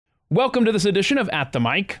Welcome to this edition of At the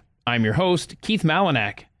Mic. I'm your host, Keith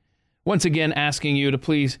Malinak. Once again, asking you to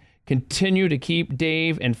please continue to keep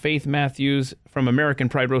Dave and Faith Matthews from American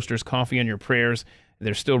Pride Roasters Coffee in your prayers.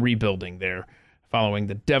 They're still rebuilding there following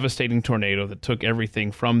the devastating tornado that took everything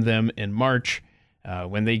from them in March.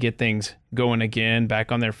 When they get things going again, back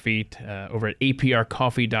on their feet, over at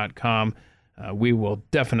aprcoffee.com, we will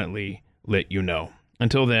definitely let you know.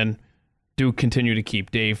 Until then, do continue to keep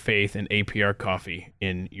Dave, Faith, and APR Coffee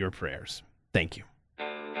in your prayers. Thank you.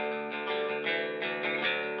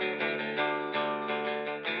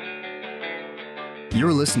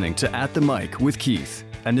 You're listening to At the Mic with Keith,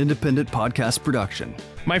 an independent podcast production.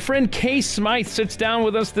 My friend Kay Smythe sits down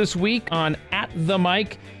with us this week on At the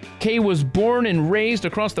Mic. Kay was born and raised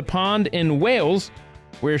across the pond in Wales,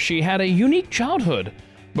 where she had a unique childhood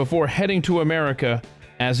before heading to America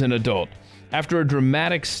as an adult. After a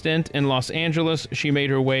dramatic stint in Los Angeles, she made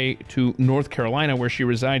her way to North Carolina, where she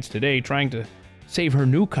resides today, trying to save her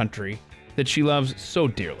new country that she loves so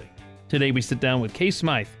dearly. Today, we sit down with Kay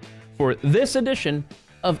Smythe for this edition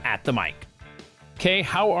of At the Mic. Kay,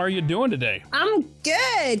 how are you doing today? I'm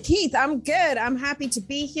good, Keith. I'm good. I'm happy to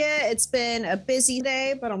be here. It's been a busy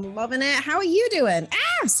day, but I'm loving it. How are you doing?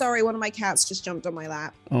 Sorry, one of my cats just jumped on my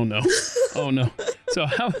lap. Oh, no. Oh, no.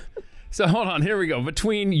 So hold on, here we go.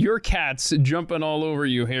 Between your cats jumping all over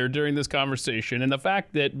you here during this conversation and the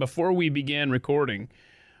fact that before we began recording,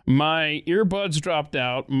 my earbuds dropped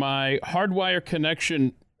out, my hardwire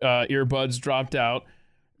connection earbuds dropped out.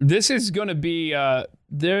 This is going to be,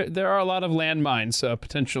 there are a lot of landmines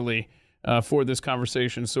potentially for this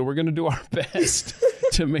conversation, so we're going to do our best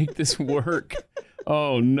to make this work.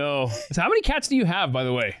 Oh, no. So how many cats do you have, by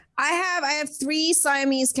the way? I have 3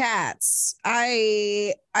 Siamese cats.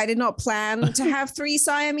 I did not plan to have 3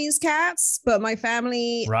 Siamese cats, but my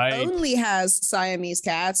family only has Siamese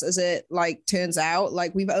cats, as it turns out.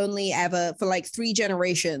 We've only ever, for 3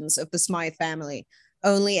 generations of the Smythe family,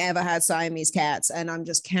 only ever had Siamese cats, and I'm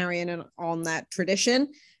just carrying on that tradition,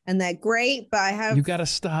 and they're great, but I have... You gotta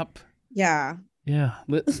stop. Yeah. Yeah,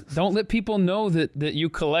 don't let people know that you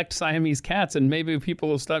collect Siamese cats, and maybe people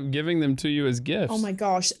will stop giving them to you as gifts. Oh my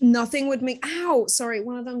gosh, nothing would make... Ow, sorry,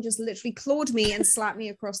 one of them just literally clawed me and slapped me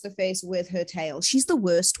across the face with her tail. She's the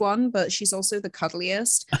worst one, but she's also the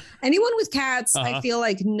cuddliest. Anyone with cats, I feel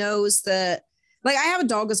like knows that... I have a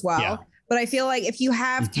dog as well, but I feel like if you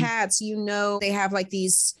have cats, you know they have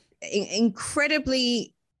these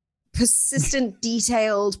incredibly persistent,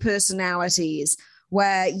 detailed personalities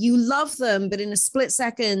where you love them, but in a split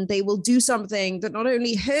second, they will do something that not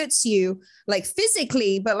only hurts you,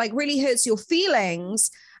 physically, but really hurts your feelings.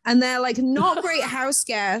 And they're not great house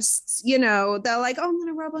guests. You know, they're oh, I'm going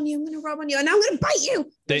to rub on you. I'm going to rub on you. And I'm going to bite you.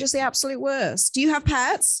 They're just the absolute worst. Do you have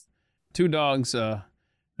pets? 2 dogs.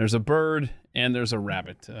 There's a bird and there's a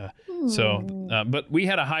rabbit. But we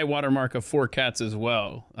had a high water mark of 4 cats as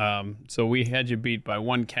well. So we had you beat by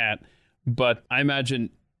 1 cat. But I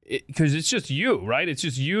imagine... because it's just you, right? It's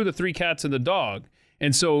just you, the 3 cats, and the dog.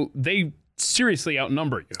 And so they seriously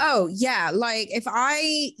outnumber you. Oh, yeah. If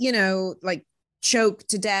I, choke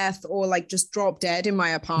to death or just drop dead in my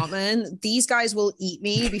apartment, these guys will eat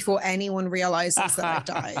me before anyone realizes that I've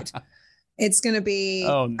died. It's going to be, I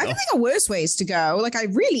can think of worse ways to go. I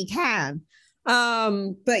really can.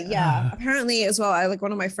 But yeah, apparently as well,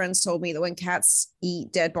 one of my friends told me that when cats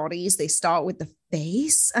eat dead bodies, they start with the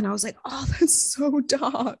face, and I was like, oh, that's so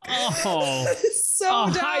dark. Oh, so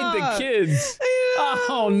dark. Hide the kids.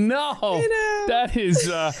 Oh no, that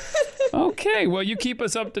is okay. Well, you keep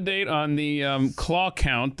us up to date on the claw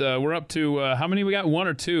count. We're up to how many we got? 1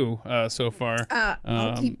 or 2 so far.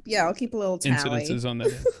 I'll keep a little tally. Incidences on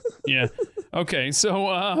that. Yeah. Okay.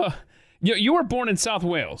 So you were born in South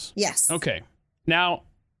Wales. Yes. Okay. Now,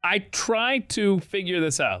 I tried to figure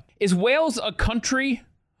this out. Is Wales a country,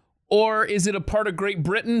 or is it a part of Great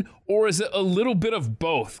Britain, or is it a little bit of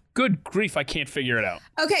both? Good grief, I can't figure it out.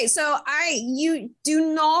 Okay, so you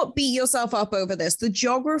do not beat yourself up over this. The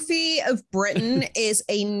geography of Britain is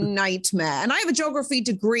a nightmare. And I have a geography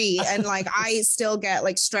degree, and I still get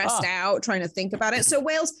stressed out trying to think about it. So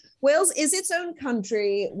Wales is its own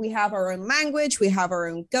country. We have our own language, we have our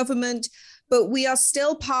own government, but we are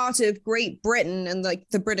still part of Great Britain and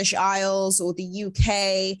the British Isles or the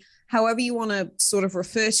UK, however you want to sort of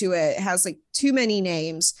refer to it. It has too many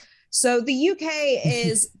names. So the UK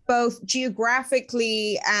is both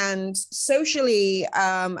geographically and socially,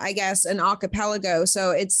 I guess, an archipelago.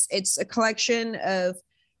 So it's a collection of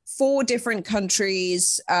 4 different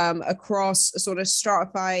countries across a sort of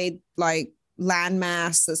stratified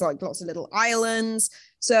landmass. There's lots of little islands.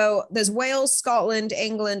 So there's Wales, Scotland,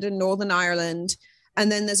 England, and Northern Ireland.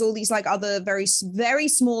 And then there's all these like other very, very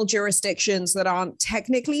small jurisdictions that aren't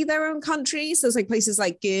technically their own countries. There's like places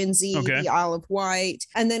like Guernsey, the Isle of Wight.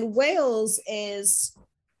 And then Wales is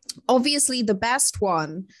obviously the best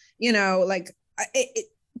one, you know, like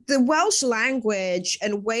the Welsh language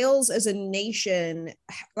and Wales as a nation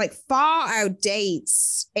like far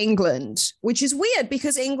outdates England, which is weird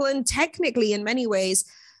because England technically in many ways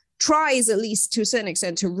tries, at least to a certain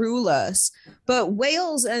extent, to rule us. But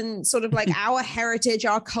Wales and sort of like our heritage,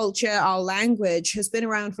 our culture, our language has been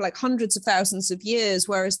around for like hundreds of thousands of years,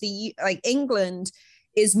 whereas the like England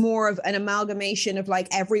is more of an amalgamation of like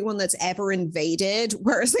everyone that's ever invaded,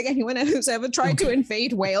 whereas like anyone who's ever tried to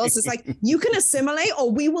invade Wales is like, you can assimilate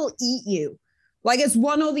or we will eat you. Like it's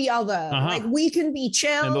one or the other. Like we can be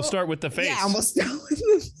chill. And they'll start with the face. Yeah, and we'll start with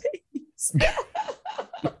the face.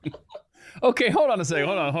 Okay, hold on a second.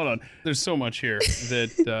 Hold on. There's so much here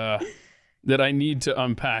that that I need to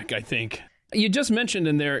unpack, I think. You just mentioned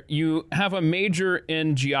in there you have a major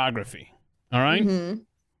in geography. All right? Mm-hmm.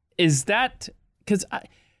 Is that... Because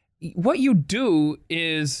what you do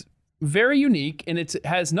is very unique, and it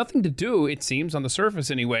has nothing to do, it seems, on the surface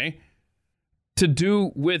anyway, to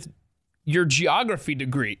do with your geography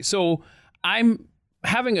degree. So I'm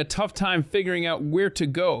having a tough time figuring out where to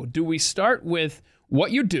go. Do we start with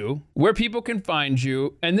what you do, where people can find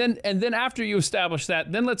you, and then after you establish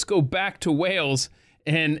that, then let's go back to Wales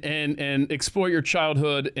and explore your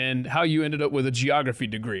childhood and how you ended up with a geography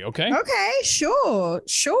degree, okay? Okay, sure.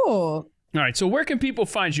 All right, so where can people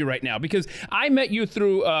find you right now? Because I met you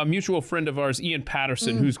through a mutual friend of ours, Ian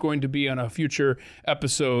Patterson, who's going to be on a future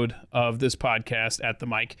episode of this podcast at the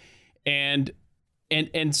mic. And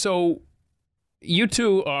so you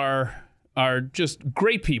two are just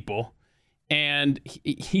great people. And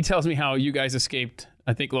he tells me how you guys escaped,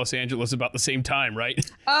 I think, Los Angeles about the same time, right?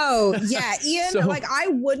 Oh, yeah. Ian, like I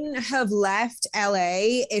wouldn't have left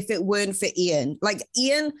LA if it weren't for Ian. Like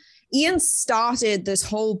Ian started this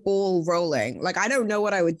whole ball rolling. Like, I don't know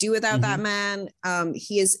what I would do without that man.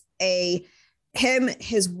 He is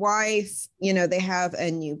his wife, you know, they have a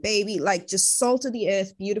new baby, like just salt of the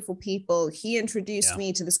earth, beautiful people. He introduced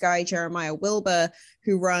me to this guy, Jeremiah Wilbur,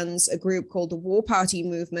 who runs a group called the War Party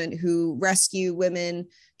Movement, who rescue women,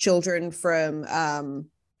 children from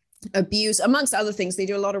abuse, amongst other things. They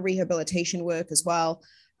do a lot of rehabilitation work as well.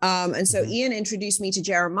 And so Ian introduced me to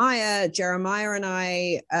Jeremiah. Jeremiah and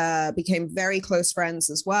I became very close friends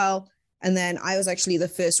as well. And then I was actually the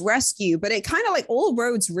first rescue, but it kind of like all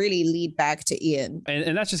roads really lead back to Ian.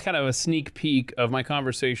 And that's just kind of a sneak peek of my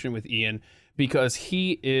conversation with Ian, because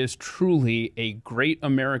he is truly a great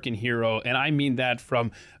American hero. And I mean that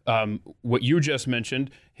from what you just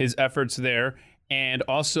mentioned, his efforts there, and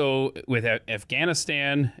also with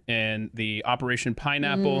Afghanistan and the Operation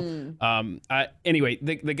Pineapple. Anyway,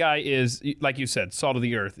 the guy is, like you said, salt of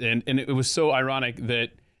the earth. And it was so ironic that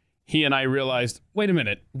he and I realized, wait a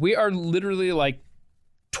minute, we are literally like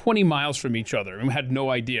 20 miles from each other, and we had no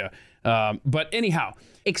idea. But anyhow,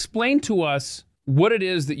 explain to us what it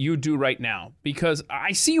is that you do right now, because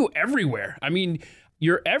I see you everywhere. I mean,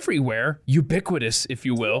 you're everywhere, ubiquitous, if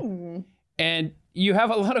you will. And you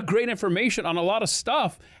have a lot of great information on a lot of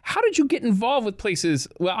stuff. How did you get involved with places?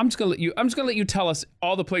 Well, I'm just gonna let you tell us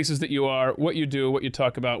all the places that you are, what you do, what you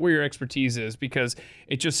talk about, where your expertise is, because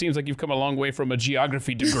it just seems like you've come a long way from a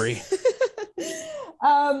geography degree.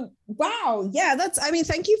 Wow. Yeah,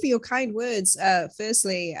 thank you for your kind words,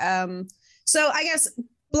 firstly. So I guess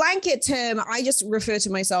blanket term, I just refer to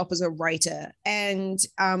myself as a writer. And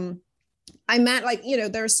I meant, like, you know,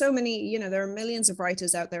 there are so many, you know, there are millions of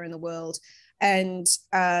writers out there in the world. And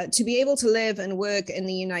to be able to live and work in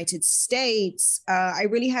the United States, I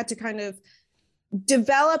really had to kind of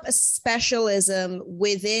develop a specialism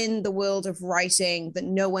within the world of writing that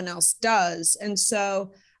no one else does. And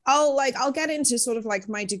so I'll get into sort of like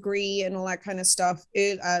my degree and all that kind of stuff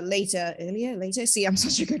later. See, I'm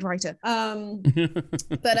such a good writer.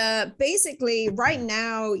 But basically right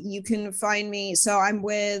now you can find me. So I'm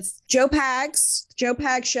with Joe Pag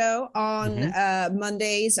show on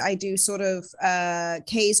Mondays. I do sort of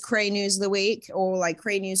K's Cray News of the Week, or like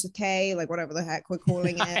Cray News with K, like whatever the heck we're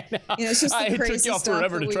calling it. You know, it's just the crazy it took y'all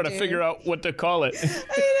forever to try to figure out what to call it. I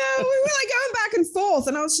know, we were like going back and forth,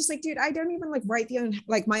 and I was just like, dude, I don't even like write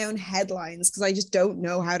my own headlines, because I just don't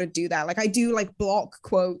know how to do that. Like I do like block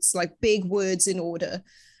quotes, like big words in order.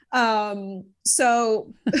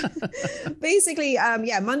 So basically,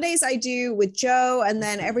 Mondays I do with Joe, and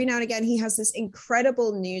then every now and again he has this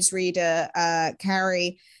incredible newsreader,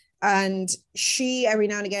 Carrie, And she, every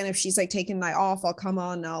now and again, if she's like taking a night off, I'll come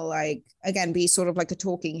on, I'll like, again, be sort of like a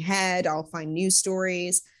talking head. I'll find news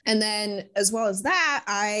stories. And then as well as that,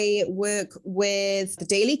 I work with the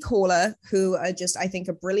Daily Caller, who are just, I think,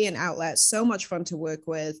 a brilliant outlet. So much fun to work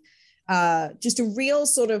with. Just a real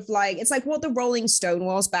sort of like, it's like what the Rolling Stone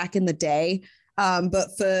was back in the day.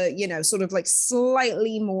 But for, you know, sort of like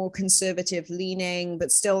slightly more conservative leaning,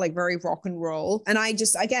 but still like very rock and roll. And I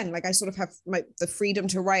just, again, like I sort of have the freedom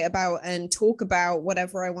to write about and talk about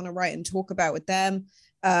whatever I want to write and talk about with them.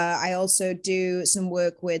 I also do some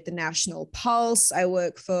work with the National Pulse. I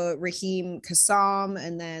work for Raheem Kassam,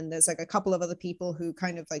 and then there's like a couple of other people who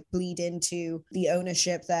kind of like bleed into the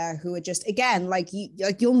ownership there, who are just, again, like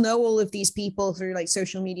you'll know all of these people through like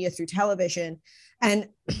social media, through television. And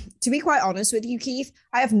to be quite honest with you, Keith,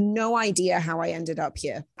 I have no idea how I ended up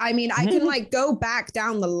here. I mean, I can like go back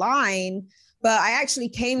down the line, but I actually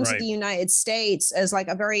came to the United States as like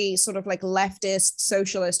a very sort of like leftist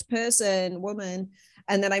socialist woman.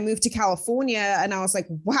 And then I moved to California and I was like,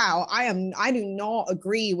 wow, I do not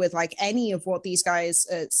agree with like any of what these guys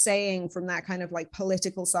are saying from that kind of like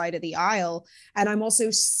political side of the aisle. And I'm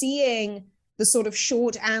also seeing the sort of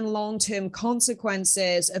short and long-term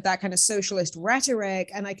consequences of that kind of socialist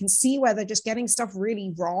rhetoric. And I can see where they're just getting stuff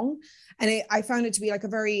really wrong. And I found it to be like a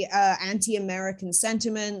very anti-American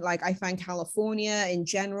sentiment. Like I find California in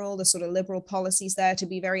general, the sort of liberal policies there to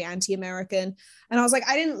be very anti-American. And I was like,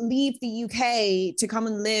 I didn't leave the UK to come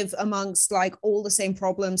and live amongst like all the same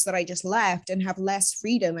problems that I just left and have less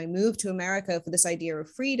freedom. I moved to America for this idea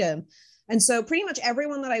of freedom. And so pretty much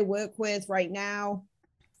everyone that I work with right now,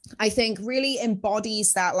 I think really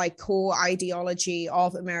embodies that like core ideology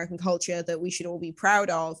of American culture that we should all be proud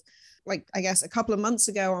of. Like, I guess a couple of months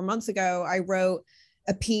ago or a month ago, I wrote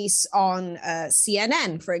a piece on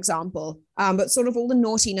CNN, for example, but sort of all the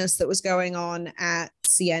naughtiness that was going on at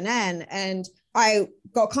CNN. And I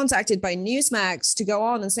got contacted by Newsmax to go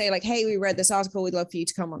on and say like, hey, we read this article. We'd love for you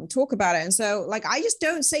to come on and talk about it. And so like, I just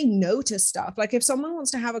don't say no to stuff. Like if someone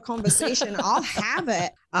wants to have a conversation, I'll have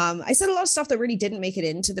it. I said a lot of stuff that really didn't make it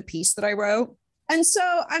into the piece that I wrote. And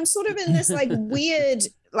so I'm sort of in this like weird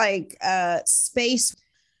like space.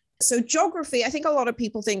 So geography, I think a lot of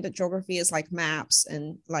people think that geography is like maps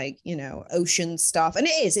and like, you know, ocean stuff. And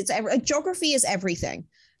it is, geography is everything.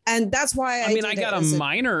 And that's why I mean, I got a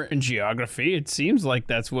minor in geography. It seems like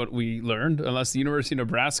that's what we learned, unless the University of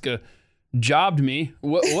Nebraska jobbed me.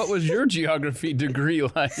 What was your geography degree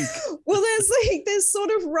like? Well, there's sort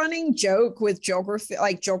of running joke with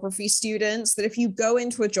geography students that if you go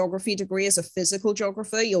into a geography degree as a physical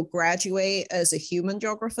geographer, you'll graduate as a human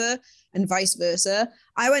geographer and vice versa.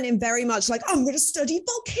 I went in very much like, I'm going to study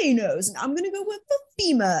volcanoes and I'm going to go work for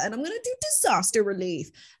FEMA and I'm going to do disaster relief.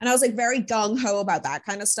 And I was like very gung-ho about that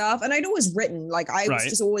kind of stuff. And I'd always written, like I was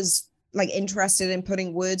just always like interested in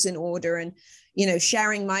putting words in order and, you know,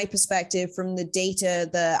 sharing my perspective from the data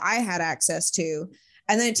that I had access to.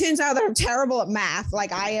 And then it turns out that I'm terrible at math.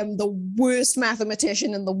 Like I am the worst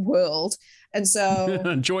mathematician in the world. And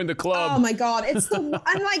so join the club. Oh my God. I'm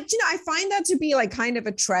like, you know, I find that to be like kind of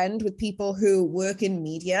a trend with people who work in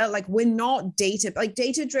media. Like we're not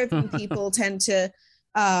data-driven people tend to,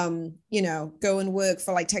 you know, go and work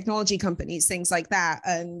for like technology companies, things like that.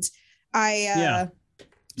 And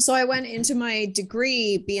so I went into my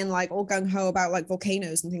degree being like all gung-ho about like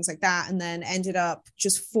volcanoes and things like that, and then ended up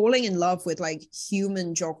just falling in love with like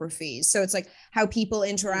human geographies. So it's like how people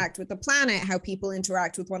interact with the planet, how people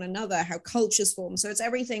interact with one another, how cultures form. So it's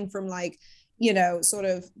everything from like, you know, sort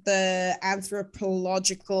of the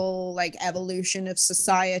anthropological like evolution of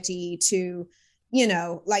society to, you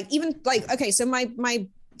know, like even like, okay, so my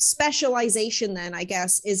specialization then, I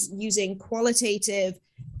guess, is using qualitative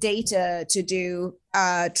data to do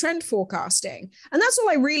trend forecasting. And that's all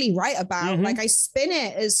I really write about. Like I spin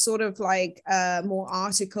it as sort of like more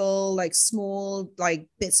article, like small, like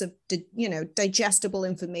bits of, you know, digestible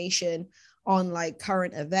information on like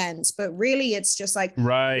current events. But really it's just like,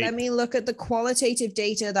 let me look at the qualitative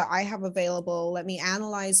data that I have available. Let me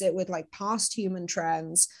analyze it with like past human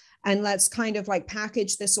trends. And let's kind of like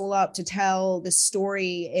package this all up to tell the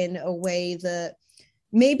story in a way that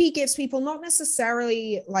maybe gives people not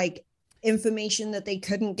necessarily like information that they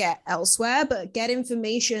couldn't get elsewhere, but get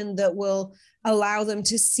information that will allow them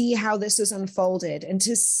to see how this is unfolded and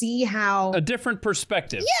to see how a different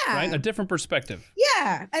perspective. Yeah. Right? A different perspective.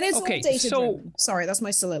 Yeah. And it's all data driven. Sorry, that's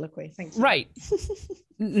my soliloquy. Thank you. Right.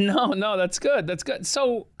 No, that's good. That's good.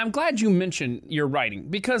 So I'm glad you mentioned your writing,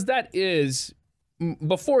 because that is,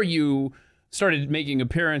 before you started making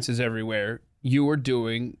appearances everywhere, you were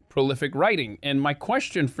doing prolific writing. And my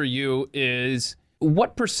question for you is,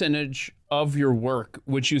 what percentage of your work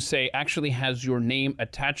would you say actually has your name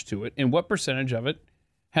attached to it? And what percentage of it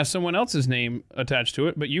has someone else's name attached to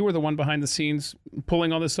it, but you were the one behind the scenes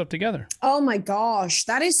pulling all this stuff together? Oh my gosh,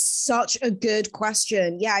 that is such a good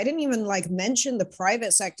question. Yeah, I didn't even like mention the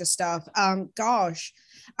private sector stuff. Gosh,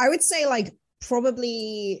 I would say like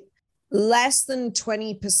probably less than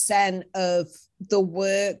 20% of the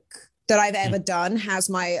work that I've ever done has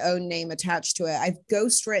my own name attached to it. I've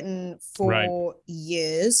ghostwritten for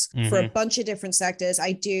years for a bunch of different sectors.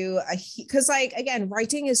 I do, because like, again,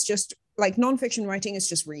 writing is just like nonfiction writing is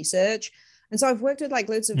just research. And so I've worked with like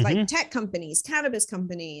loads of like tech companies, cannabis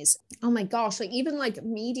companies. Oh my gosh, like even like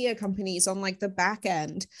media companies on like the back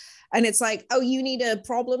end. And it's like, oh, you need a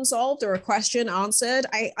problem solved or a question answered.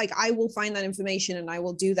 I will find that information and I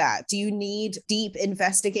will do that. Do you need deep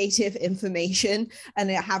investigative information and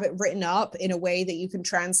have it written up in a way that you can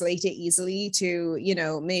translate it easily to, you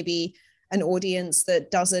know, maybe an audience that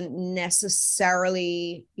doesn't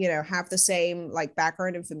necessarily, you know, have the same like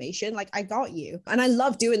background information? Like, I got you. And I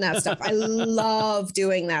love doing that stuff. I love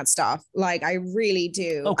doing that stuff. Like, I really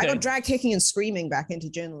do. Okay. I got dragged kicking and screaming back into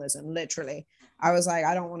journalism, literally. I was like,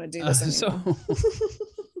 I don't want to do this anymore.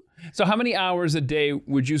 So how many hours a day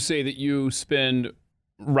would you say that you spend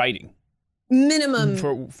writing? Minimum.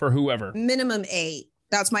 For whoever? Minimum 8.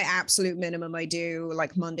 That's my absolute minimum. I do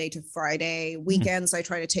like Monday to Friday. Weekends, I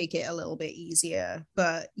try to take it a little bit easier.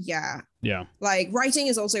 But yeah. Yeah. Like writing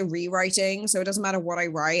is also rewriting. So it doesn't matter what I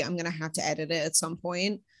write. I'm going to have to edit it at some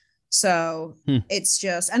point. So it's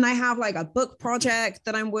just, and I have like a book project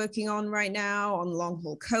that I'm working on right now on long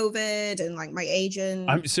haul COVID, and like my agent.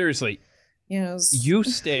 I'm seriously, you know, you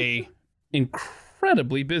stay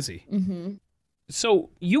incredibly busy.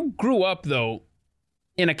 So you grew up though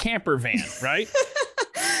in a camper van, right?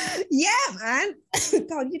 Yeah, man.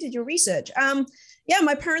 God, you did your research. Yeah,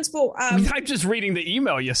 my parents bought. I'm just reading the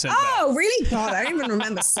email you sent. Oh, really? God, I don't even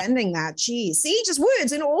remember sending that. Geez, see, just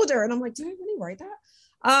words in order, and I'm like, did I really write that?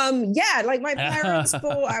 Yeah, like my parents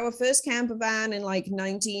bought our first camper van in like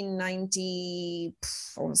 1990.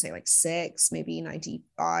 I want to say like 6, maybe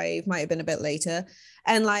 95. Might have been a bit later.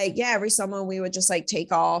 And like, yeah, every summer we would just like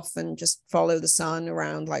take off and just follow the sun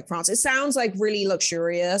around like France. It sounds like really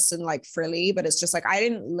luxurious and like frilly, but it's just like I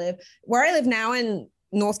didn't live where I live now in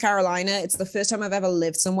North Carolina. It's the first time I've ever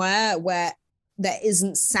lived somewhere where there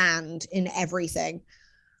isn't sand in everything.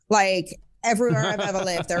 Like everywhere I've ever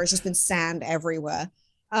lived, there has just been sand everywhere.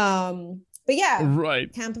 But yeah,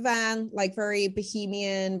 right. Camper van, like very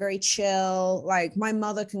bohemian, very chill. Like my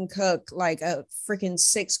mother can cook like a freaking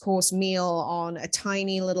 6-course meal on a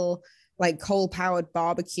tiny little like coal-powered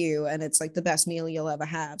barbecue, and it's like the best meal you'll ever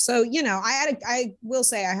have. So, you know, I will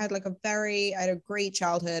say I had a great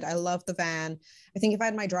childhood. I loved the van. I think if I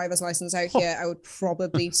had my driver's license out here, I would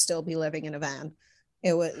probably still be living in a van.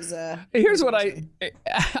 It was here's what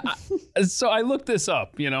so I looked this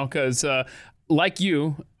up, you know, because like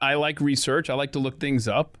you, I like research. I like to look things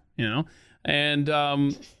up, you know, and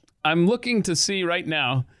I'm looking to see right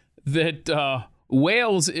now that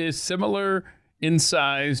Wales is similar in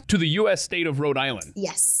size to the U.S. state of Rhode Island.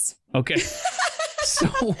 Yes. Okay.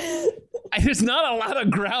 So there's not a lot of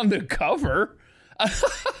ground to cover.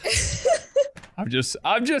 I'm just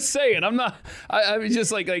saying. I'm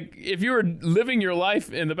just like if you were living your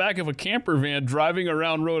life in the back of a camper van driving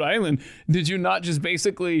around Rhode Island, did you not just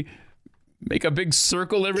basically make a big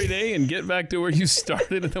circle every day and get back to where you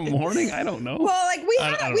started in the morning? I don't know. Well, like we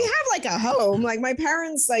have like a home. Like my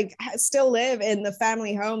parents like still live in the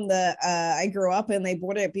family home that I grew up in. They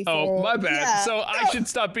bought it before. Oh, my bad. Yeah. So I should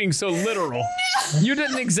stop being so literal. No. You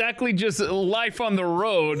didn't exactly just life on the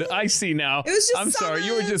road. I see now. It was just I'm sorry.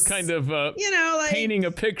 You were just kind of you know, like, painting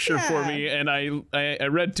a picture for me, and I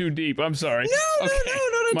read too deep. I'm sorry. No,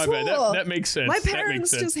 not my at all. My bad. That makes sense. My parents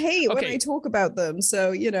just hate when I talk about them.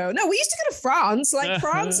 So, you know, no, we used to go to France. Like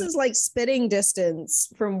France is like spitting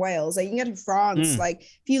distance from Wales. Like you can get to France. Like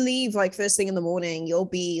if you leave like first thing in the morning, you'll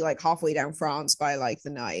be like halfway down France by like the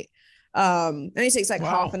night. And it takes like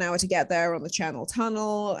half an hour to get there on the Channel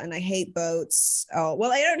Tunnel. And I hate boats. Oh,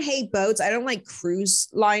 well, I don't hate boats. I don't like cruise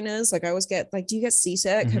liners. Like I always get like, do you get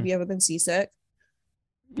seasick? Have you ever been seasick?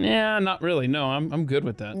 Yeah, not really. No, I'm good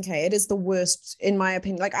with that. Okay, it is the worst in my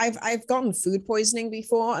opinion. Like I've gotten food poisoning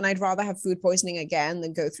before, and I'd rather have food poisoning again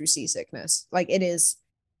than go through seasickness. Like it is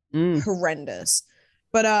horrendous.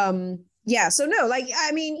 But yeah, so no, like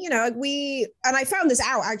I mean, you know, I found this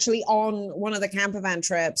out actually on one of the camper van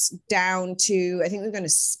trips down to, I think we were going to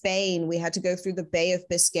Spain. We had to go through the Bay of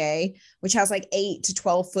Biscay, which has like 8 to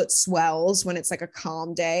 12 foot swells when it's like a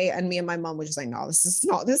calm day. And me and my mom were just like, no, this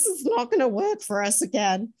is not going to work for us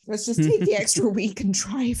again. Let's just take the extra week and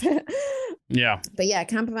drive it. Yeah. But yeah,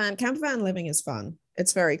 camper van living is fun.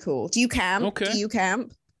 It's very cool. Do you camp? Okay. Do you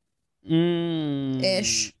camp?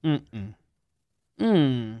 Ish. I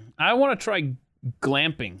want to try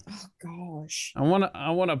glamping. Oh gosh. I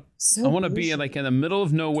want to be like in the middle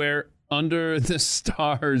of nowhere under the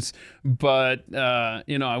stars, but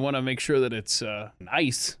I want to make sure that it's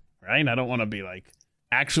nice, right? I don't want to be like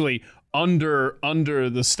actually under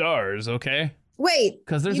the stars, okay? Wait.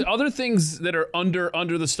 Because there's other things that are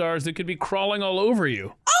under the stars that could be crawling all over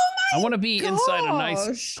you. Oh my I want to be gosh. inside a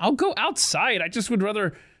nice. I'll go outside. I just would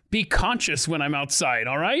rather be conscious when I'm outside,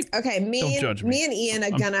 all right? Okay, me and Ian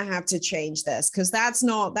are gonna have to change this because I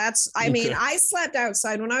mean, I slept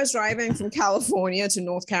outside when I was driving from California to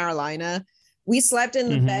North Carolina. We slept in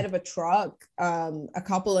the bed of a truck a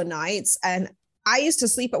couple of nights, and I used to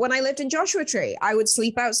sleep, but when I lived in Joshua Tree, I would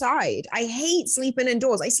sleep outside. I hate sleeping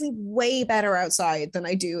indoors. I sleep way better outside than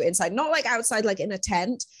I do inside. Not like outside, like in a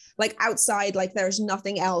tent, like outside, like there's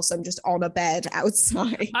nothing else. I'm just on a bed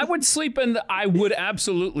outside. I would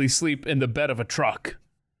absolutely sleep in the bed of a truck.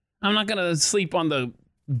 I'm not going to sleep on the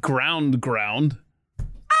ground.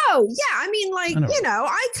 Oh, yeah. I mean, like,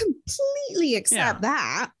 I completely accept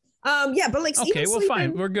that. Yeah, but like, okay, well,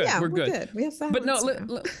 fine. We're good. Yeah, we're good. We have fun. But no,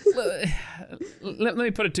 let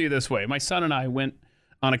me put it to you this way. My son and I went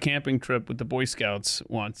on a camping trip with the Boy Scouts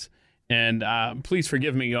once, and please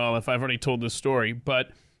forgive me, y'all, if I've already told this story,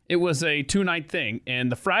 but it was a 2-night thing,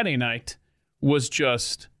 and the Friday night was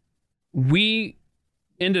just, we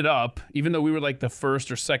ended up, even though we were like the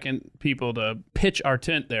first or second people to pitch our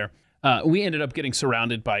tent there, we ended up getting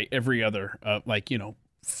surrounded by every other,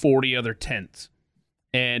 40 other tents.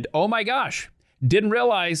 And oh my gosh, didn't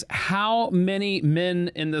realize how many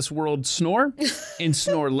men in this world snore and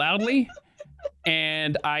snore loudly.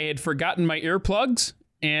 And I had forgotten my earplugs,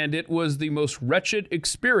 and it was the most wretched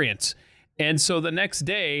experience. And so the next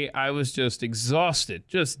day I was just exhausted,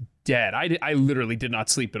 just dead. I literally did not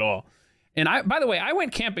sleep at all. And by the way, I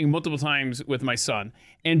went camping multiple times with my son.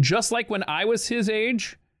 And just like when I was his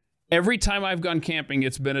age, every time I've gone camping,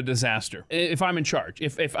 it's been a disaster. If I'm in charge,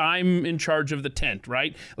 if I'm in charge of the tent,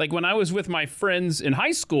 right? Like when I was with my friends in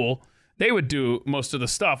high school, they would do most of the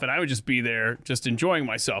stuff and I would just be there just enjoying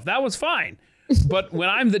myself. That was fine. But when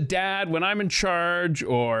I'm the dad, when I'm in charge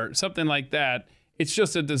or something like that, it's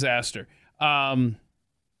just a disaster.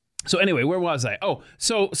 So anyway, where was I? Oh,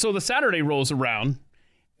 so the Saturday rolls around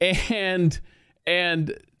and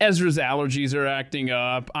Ezra's allergies are acting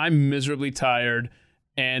up. I'm miserably tired.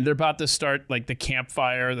 And they're about to start like the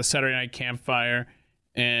Saturday night campfire.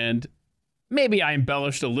 And maybe I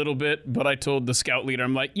embellished a little bit, but I told the scout leader,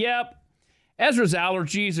 I'm like, yep, Ezra's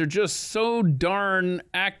allergies are just so darn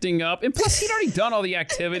acting up. And plus, he'd already done all the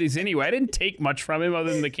activities anyway. I didn't take much from him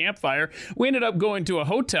other than the campfire. We ended up going to a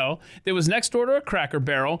hotel that was next door to a Cracker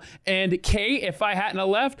Barrel. And Kay, if I hadn't have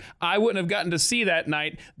left, I wouldn't have gotten to see that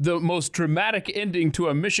night the most dramatic ending to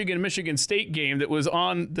a Michigan State game that was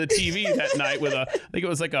on the TV that night with I think it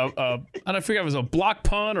was like I don't forget, it was a block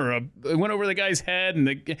punt or it went over the guy's head.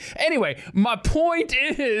 Anyway, my point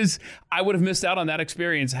is I would have missed out on that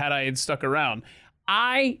experience had I had stuck around.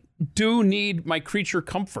 I do need my creature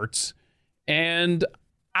comforts, and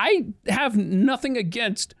I have nothing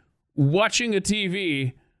against watching a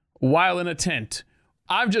TV while in a tent.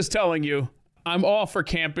 I'm just telling you, I'm all for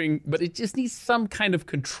camping, but it just needs some kind of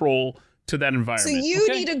control to that environment. So you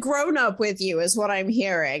need a grown-up with you is what I'm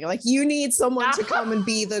hearing. Like you need someone to come and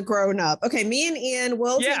be the grown-up. Okay, me and Ian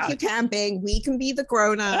will take you camping. We can be the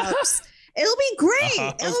grown-ups. It'll be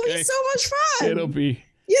great. It'll be so much fun. It'll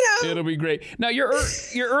be great. Now, your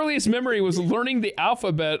earliest memory was learning the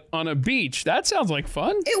alphabet on a beach. That sounds like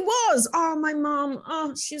fun. It was. Oh, my mom.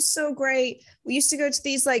 Oh, she's so great. We used to go to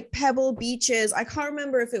these like pebble beaches. I can't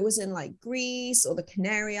remember if it was in like Greece or the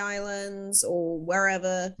Canary Islands or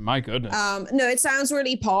wherever. My goodness. No, it sounds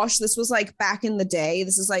really posh. This was like back in the day.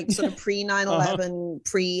 This is like sort of pre 9/11,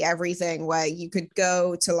 pre everything, where you could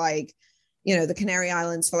go to like, the Canary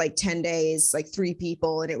Islands for like 10 days, like 3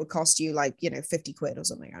 people, and it would cost you like, 50 quid or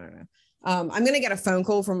something. I don't know. I'm going to get a phone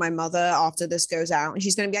call from my mother after this goes out, and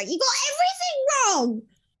she's going to be like, you got everything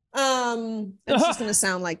wrong. And she's going to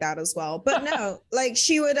sound like that as well. But no, like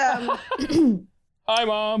she would, Hi,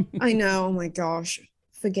 Mom. I know. Oh my gosh.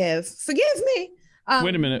 Forgive me.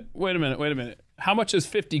 Wait a minute. How much is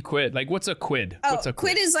 50 quid? Like, what's a quid? What's a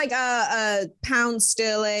quid? Is like a pound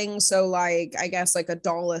sterling. So like, I guess like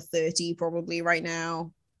 $1.30 probably right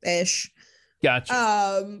now ish.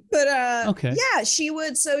 Gotcha. Okay. Yeah, she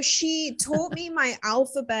would. So she taught me my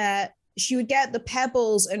alphabet she would get the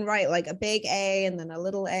pebbles and write like a big A and then a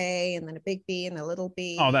little A and then a big B and a little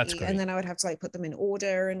B. Oh, that's great. And then I would have to like put them in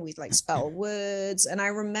order and we'd like spell words. And I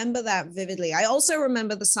remember that vividly. I also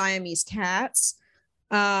remember the Siamese cats.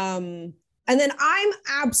 And then I'm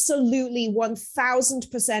absolutely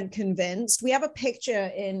 1000% convinced. We have a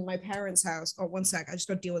picture in my parents' house. Oh, one sec. I just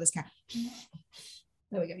got to deal with this cat.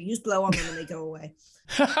 There we go. You just blow on them and they go away.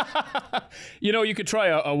 You could try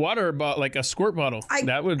a water bottle, like a squirt bottle.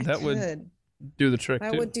 That would do the trick.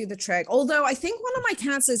 That would do the trick. Although I think one of my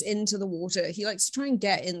cats is into the water. He likes to try and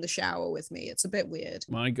get in the shower with me. It's a bit weird.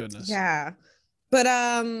 My goodness. Yeah. But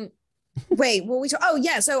wait, what we talk? Oh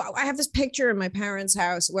yeah. So I have this picture in my parents'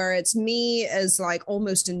 house where it's me as like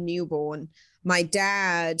almost a newborn, my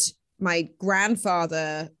dad, my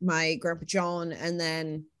grandfather, my grandpa John, and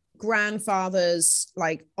then grandfather's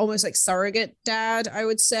like almost like surrogate dad, I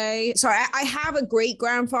would say. So I have a great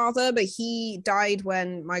grandfather, but he died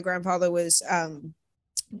when my grandfather was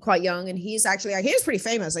quite young, and he's actually like, he's pretty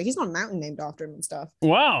famous. Like he's got a mountain named after him and stuff.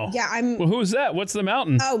 Wow. Yeah, Well, who's that? What's the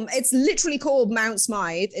mountain? It's literally called Mount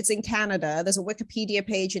Smythe. It's in Canada. There's a Wikipedia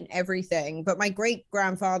page and everything. But my great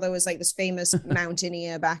grandfather was like this famous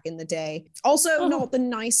mountaineer back in the day. Also, not the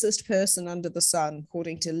nicest person under the sun,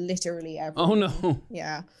 according to literally everyone. Oh no.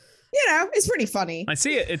 Yeah. It's pretty funny. I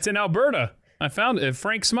see it. It's in Alberta. I found it.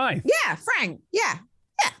 Frank Smythe. Yeah, Frank. Yeah.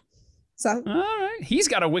 So, all right. He's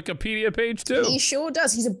got a Wikipedia page too. He sure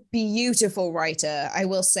does. He's a beautiful writer, I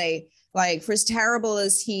will say. Like, for as terrible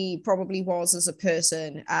as he probably was as a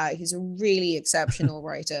person, he's a really exceptional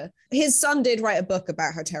writer. His son did write a book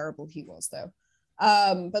about how terrible he was, though.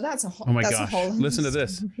 But that's a whole. Oh my gosh! Listen to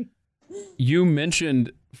this. You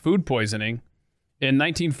mentioned food poisoning. In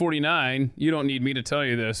 1949, you don't need me to tell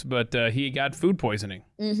you this, but he got food poisoning.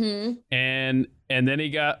 Mm-hmm. And then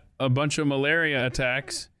he got a bunch of malaria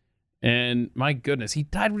attacks. And my goodness, he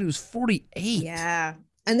died when he was 48. Yeah.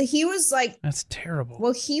 And he was like... That's terrible.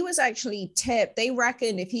 Well, he was actually tipped. They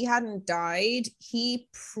reckon if he hadn't died, he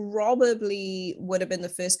probably would have been the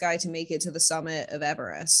first guy to make it to the summit of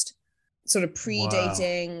Everest. Sort of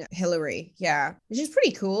predating Hillary. Yeah. Which is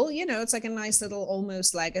pretty cool. It's like a nice little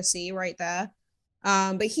almost legacy right there.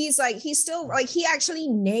 But he's still like, he actually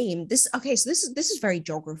named this. Okay, so this is very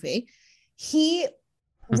geography. He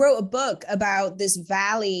wrote a book about this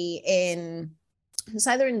valley it's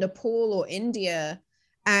either in Nepal or India,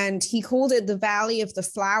 and he called it the Valley of the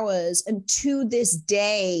Flowers. And to this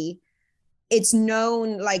day, it's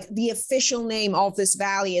known, like the official name of this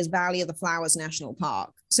valley is Valley of the Flowers National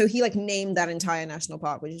Park. So he like named that entire national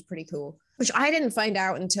park, which is pretty cool, which I didn't find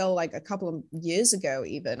out until like a couple of years ago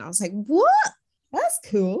even. I was like, what? That's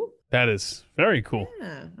cool. That is very cool.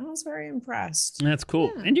 Yeah, I was very impressed. That's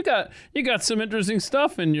cool. Yeah. And you got some interesting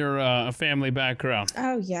stuff in your family background.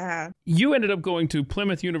 Oh, yeah. You ended up going to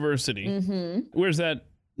Plymouth University. Mm-hmm. Where's that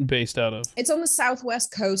based out of? It's on the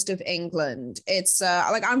southwest coast of England. It's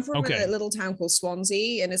like I'm from a little town called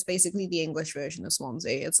Swansea, and it's basically the English version of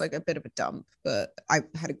Swansea. It's like a bit of a dump, but I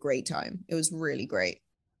had a great time. It was really great.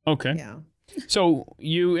 Okay. Yeah. So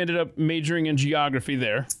you ended up majoring in geography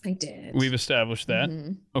there. I did. We've established that.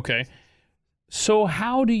 Mm-hmm. Okay. So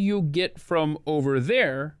how do you get from over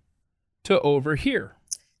there to over here?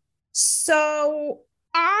 So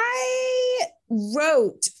I've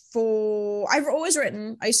always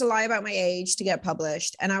written. I used to lie about my age to get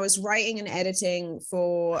published. And I was writing and editing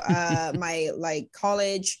for my like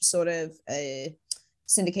college sort of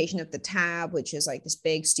syndication of the Tab, which is like this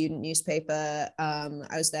big student newspaper.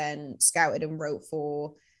 I was then scouted and wrote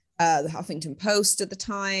for the Huffington Post at the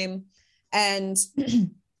time. And I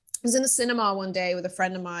was in the cinema one day with a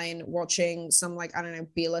friend of mine watching some like, I don't know,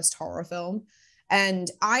 B-list horror film.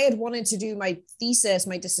 And I had wanted to do my thesis,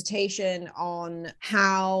 my dissertation on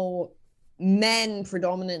how men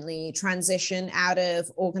predominantly transition out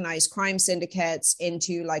of organized crime syndicates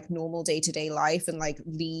into like normal day-to-day life and like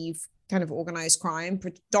leave kind of organized crime,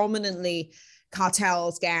 predominantly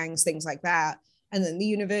cartels, gangs, things like that. And then the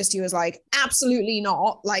university was like, absolutely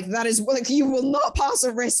not. Like, that is like, you will not pass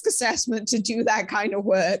a risk assessment to do that kind of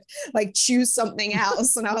work. Like, choose something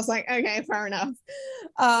else. And I was like, okay, fair enough.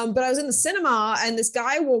 But I was in the cinema and this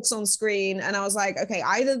guy walks on screen and I was like, okay,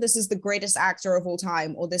 either this is the greatest actor of all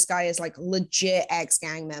time or this guy is like legit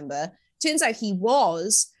ex-gang member. Turns out he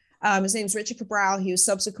was. His name's Richard Cabral. He was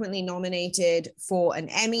subsequently nominated for an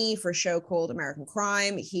Emmy for a show called American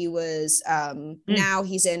Crime. He was now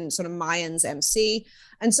he's in sort of Mayans MC.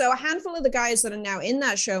 And so a handful of the guys that are now in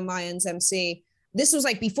that show, Mayans MC, this was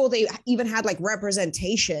like before they even had like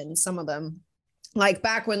representation, some of them. like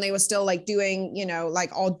back when they were still like doing, you know,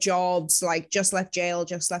 like odd jobs, like just left jail,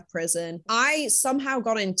 just left prison. I somehow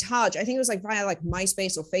got in touch. I think it was like via like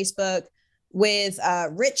MySpace or Facebook with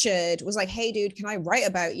Richard. Was like, hey dude, can I write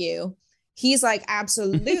about you? He's like,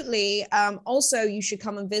 absolutely. Also, you should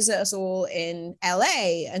come and visit us all in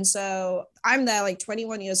LA. And so I'm there, like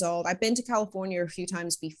 21 years old. I've been to California a few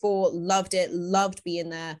times before, loved it, loved being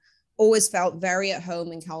there, always felt very at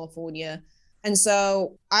home in California. And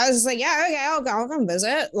so I was like, yeah, okay, I'll come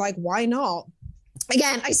visit. Like, why not?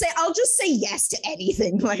 Again, I'll just say yes to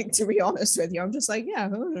anything, like, to be honest with you. I'm just like, yeah,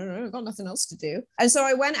 I've got nothing else to do. And so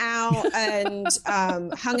I went out and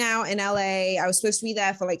hung out in LA. I was supposed to be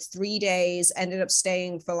there for like 3 days, ended up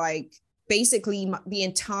staying for like basically the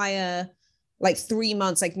entire like 3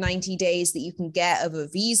 months, like 90 days that you can get of a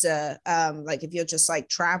visa, like if you're just like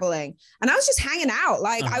traveling. And I was just hanging out.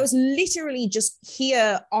 Like I was literally just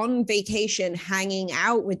here on vacation, hanging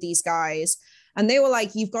out with these guys. And they were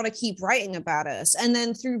like, you've got to keep writing about us. And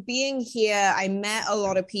then through being here, I met a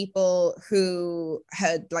lot of people who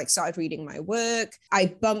had like started reading my work.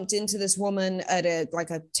 I bumped into this woman at a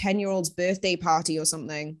 10-year-old's birthday party or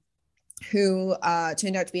something, who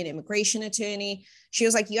turned out to be an immigration attorney. She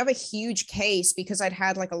was like, you have a huge case, because I'd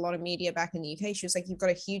had like a lot of media back in the UK. She was like, you've got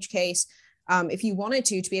a huge case. If you wanted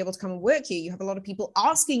to be able to come and work here, you have a lot of people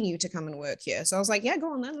asking you to come and work here. So I was like, yeah,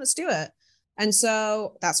 go on then, let's do it. And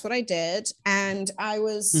so that's what I did. And I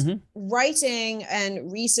was writing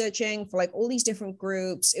and researching for like all these different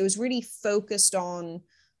groups. It was really focused on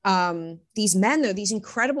these men, though, these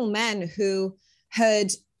incredible men who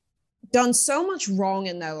had done so much wrong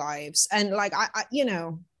in their lives. And like, I you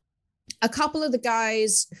know, a couple of the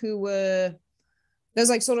guys who were, there's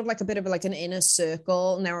like sort of like a bit of like an inner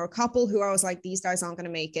circle. And there were a couple who I was like, these guys aren't going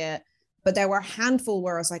to make it. But there were a handful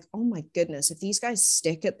where I was like, oh my goodness, if these guys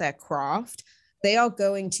stick at their craft, they are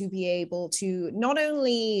going to be able to not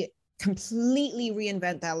only completely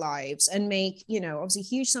reinvent their lives and make, you know, obviously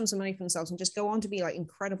huge sums of money for themselves and just go on to be like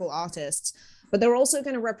incredible artists, but they're also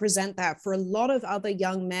going to represent that for a lot of other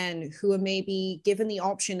young men who are maybe given the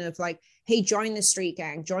option of like, hey, join this street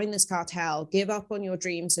gang, join this cartel, give up on your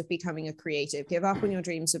dreams of becoming a creative, give up on your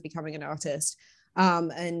dreams of becoming an artist.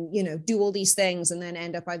 And, you know, do all these things and then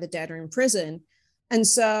end up either dead or in prison. And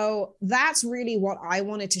so that's really what I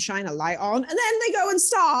wanted to shine a light on. And then they go and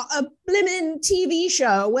start a blimmin' TV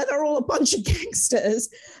show where they're all a bunch of gangsters.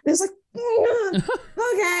 And it's like,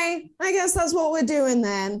 okay, I guess that's what we're doing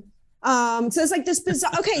then. So it's like this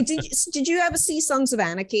bizarre, okay, did you ever see Sons of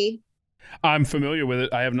Anarchy? I'm familiar with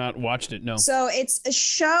it. I have not watched it, no. So it's a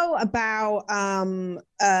show about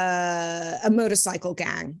a motorcycle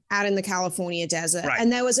gang out in the California desert. Right. And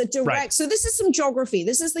there was a direct, so this is some geography.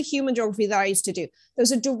 This is the human geography that I used to do. There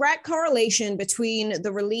was a direct correlation between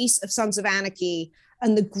the release of Sons of Anarchy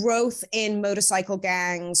and the growth in motorcycle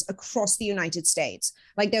gangs across the United States.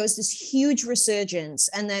 Like there was this huge resurgence.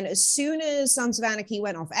 And then as soon as Sons of Anarchy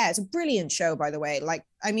went off air, it's a brilliant show, by the way. Like,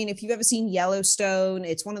 I mean, if you've ever seen Yellowstone,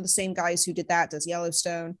 it's one of the same guys who did that, does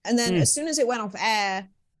Yellowstone. And then as soon as it went off air,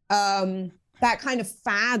 that kind of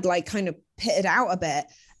fad, like kind of pitted out a bit.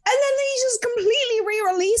 And then they just completely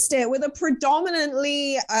re-released it with a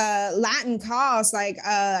predominantly Latin cast. Like,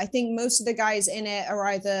 I think most of the guys in it are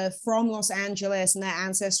either from Los Angeles and their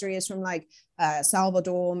ancestry is from like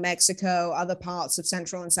Salvador, Mexico, other parts of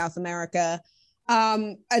Central and South America.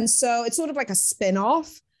 And so it's sort of like a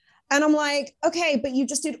spin-off. And I'm like, okay, but you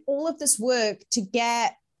just did all of this work to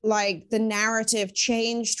get like the narrative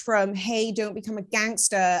changed from, hey, don't become a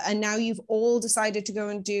gangster. And now you've all decided to go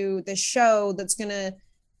and do this show that's going to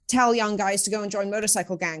tell young guys to go and join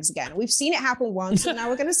motorcycle gangs again. We've seen it happen once, and now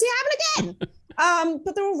we're going to see it happen again.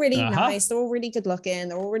 But they're all really nice. They're all really good looking.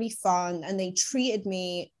 They're all really fun. And they treated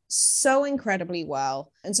me so incredibly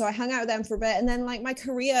well. And so I hung out with them for a bit. And then like my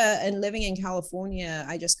career and living in California,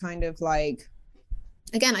 I just kind of like,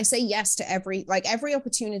 again, I say yes to every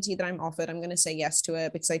opportunity that I'm offered. I'm going to say yes to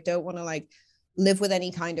it because I don't want to like live with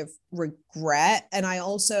any kind of regret. And I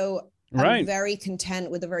also am very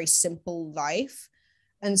content with a very simple life.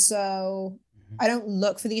 And so I don't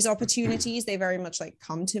look for these opportunities. They very much like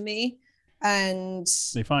come to me and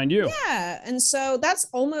they find you. Yeah. And so that's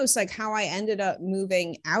almost like how I ended up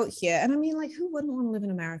moving out here. And I mean, like, who wouldn't want to live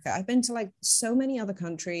in America? I've been to like so many other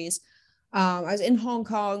countries. I was in Hong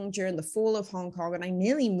Kong during the fall of Hong Kong and I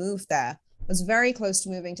nearly moved there. I was very close to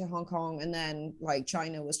moving to Hong Kong, and then like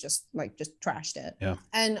China was just trashed it. Yeah.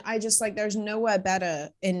 And I just like, there's nowhere better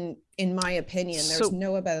in my opinion. There's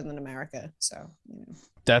nowhere better than America. So, you know.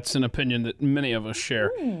 That's an opinion that many of us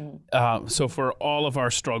share. So for all of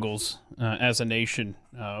our struggles as a nation,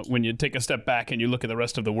 when you take a step back and you look at the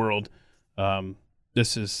rest of the world,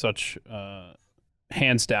 this is such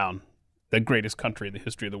hands down the greatest country in the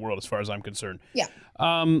history of the world, as far as I'm concerned. Yeah.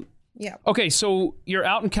 Yeah. Okay, so you're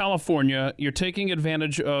out in California. You're taking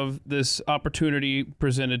advantage of this opportunity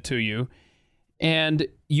presented to you. And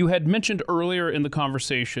you had mentioned earlier in the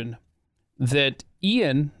conversation that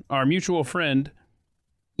Ian, our mutual friend,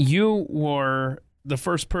 you were the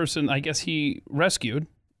first person, I guess, he rescued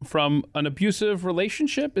from an abusive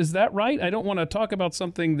relationship. Is that right? I don't want to talk about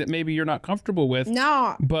something that maybe you're not comfortable with.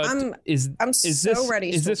 No, but I'm so this, ready.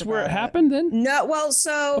 Is this where it happened then? No, well,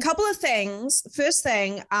 so a couple of things. First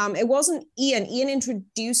thing, it wasn't Ian. Ian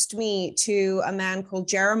introduced me to a man called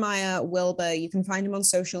Jeremiah Wilbur. You can find him on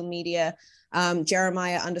social media,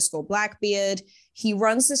 Jeremiah_Blackbeard. He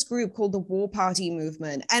runs this group called the War Party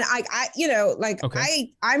Movement. And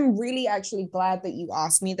I'm really actually glad that you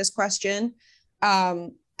asked me this question.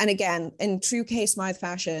 And again, in true Smythe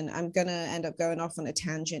fashion, I'm going to end up going off on a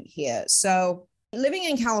tangent here. So living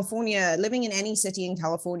in California, living in any city in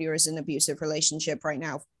California is an abusive relationship right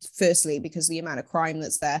now, firstly, because the amount of crime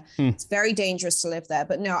that's there. It's very dangerous to live there.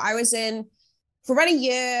 But no, I was in, for about a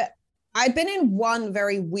year, I'd been in one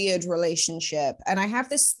very weird relationship. And I have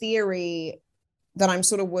this theory that I'm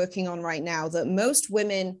sort of working on right now, that most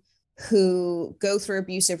women who go through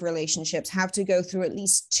abusive relationships have to go through at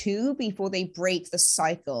least two before they break the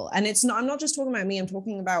cycle. And I'm not just talking about me, I'm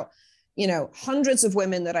talking about, hundreds of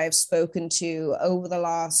women that I've spoken to over the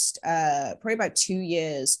last probably about 2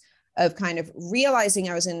 years of kind of realizing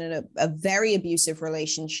I was in a very abusive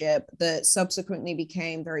relationship that subsequently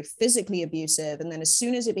became very physically abusive. And then as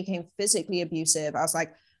soon as it became physically abusive, I was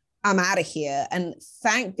like, I'm out of here. And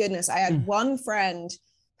thank goodness I had one friend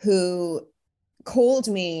who called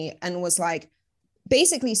me and was like,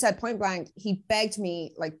 basically said point blank, he begged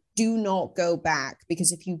me, like, do not go back,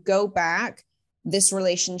 because if you go back, this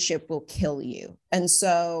relationship will kill you. And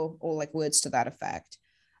so, or like words to that effect.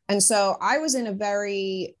 And so I was in a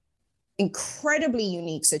very incredibly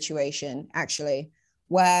unique situation, actually,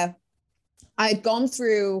 where I'd gone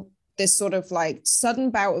through this sort of like sudden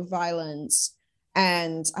bout of violence.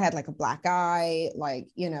 And I had like a black eye, like,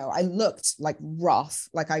 I looked like rough,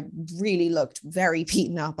 like I really looked very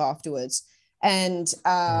beaten up afterwards. And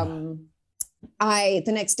I,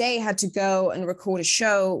 the next day, had to go and record a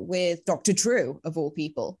show with Dr. Drew, of all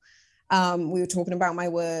people. We were talking about my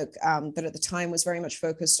work that at the time was very much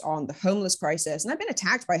focused on the homeless crisis. And I've been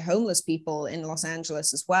attacked by homeless people in Los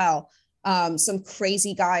Angeles as well. Some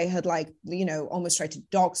crazy guy had almost tried to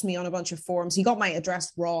dox me on a bunch of forums. He got my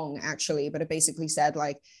address wrong, actually, but it basically said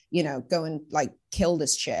go and kill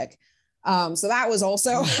this chick. So that was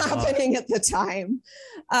also happening at the time.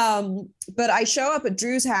 But I show up at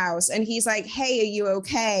Drew's house and he's like, hey, are you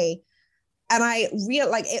okay? And I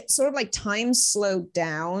it sort of time slowed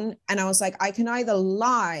down. And I was like, I can either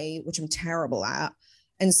lie, which I'm terrible at,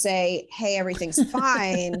 and say, hey, everything's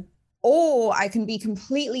fine. Or I can be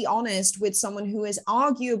completely honest with someone who is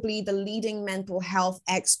arguably the leading mental health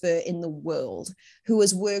expert in the world, who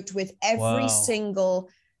has worked with every single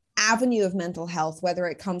avenue of mental health, whether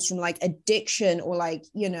it comes from addiction or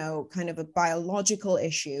kind of a biological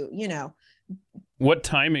issue, What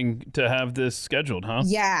timing to have this scheduled, huh?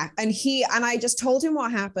 Yeah. And I just told him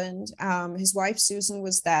what happened. His wife, Susan,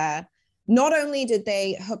 was there. Not only did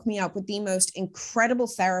they hook me up with the most incredible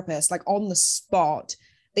therapist, on the spot,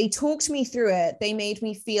 they talked me through it. They made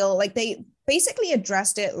me feel like they basically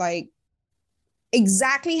addressed it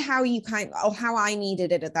exactly how how I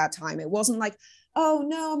needed it at that time. It wasn't like, oh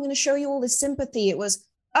no, I'm going to show you all this sympathy. It was,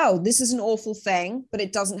 oh, this is an awful thing, but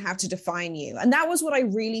it doesn't have to define you. And that was what I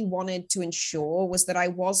really wanted to ensure, was that I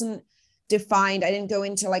wasn't defined. I didn't go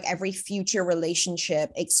into every future relationship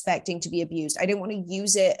expecting to be abused. I didn't want to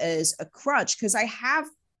use it as a crutch, because I have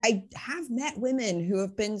met women who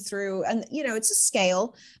have been through, and it's a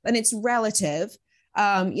scale and it's relative.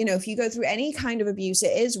 If you go through any kind of abuse,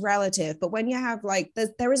 it is relative. But when you have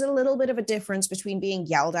there is a little bit of a difference between being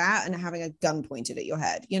yelled at and having a gun pointed at your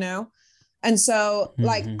head, And so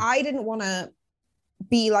I didn't want to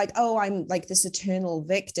be oh, I'm this eternal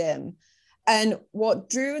victim. And what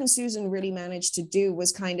Drew and Susan really managed to do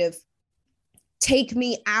was kind of take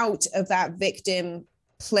me out of that victim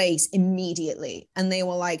place immediately. And they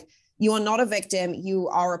were like, you are not a victim. You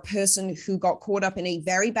are a person who got caught up in a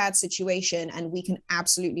very bad situation, and we can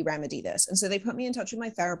absolutely remedy this. And so they put me in touch with my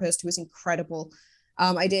therapist, who was incredible.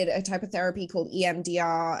 I did a type of therapy called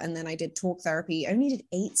EMDR, and then I did talk therapy. I only did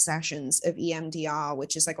 8 sessions of EMDR,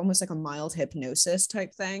 which is almost like a mild hypnosis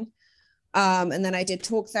type thing. And then I did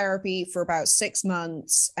talk therapy for about 6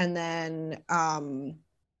 months. And then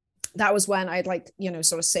that was when I'd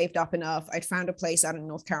sort of saved up enough. I'd found a place out in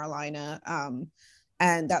North Carolina.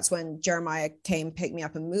 And that's when Jeremiah came, picked me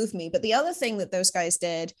up and moved me. But the other thing that those guys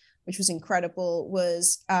did, which was incredible,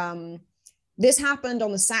 was this happened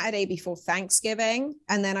on the Saturday before Thanksgiving.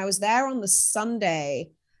 And then I was there on the Sunday.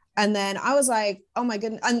 And then I was like, oh my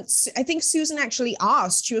goodness. And I think Susan actually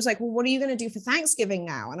asked, she was like, well, what are you going to do for Thanksgiving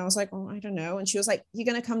now? And I was like, oh, I don't know. And she was like,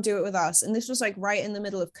 you're going to come do it with us. And this was like right in the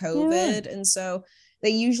middle of COVID. And so they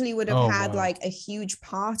usually would have had like a huge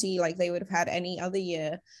party like they would have had any other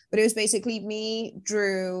year. But it was basically me,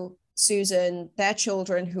 Drew, Susan, their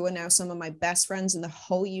children, who are now some of my best friends in the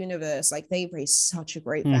whole universe. Like they raised such a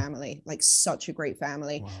great family, like such a great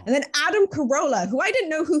family. Wow. And then Adam Carolla, who I didn't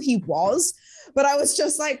know who he was, but I was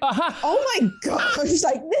just like, oh my gosh,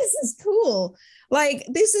 like this is cool. Like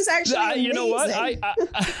this is actually amazing. You know what?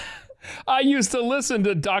 I used to listen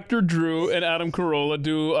to Dr. Drew and Adam Carolla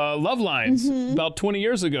do Love Lines about 20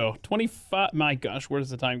 years ago. 25, my gosh, where does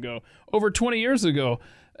the time go? Over 20 years ago.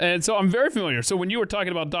 And so I'm very familiar. So when you were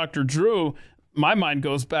talking about Dr. Drew, my mind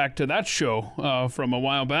goes back to that show from a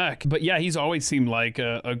while back. But yeah, he's always seemed like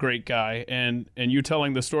a great guy. And you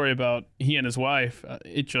telling the story about he and his wife,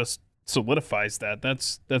 it just solidifies that.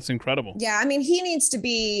 That's incredible. Yeah, I mean, he needs to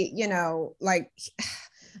be, you know, like...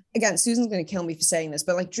 Again, Susan's going to kill me for saying this,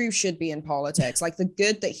 but like Drew should be in politics. Like the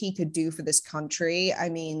good that he could do for this country. I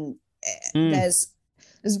mean, there's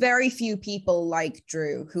very few people like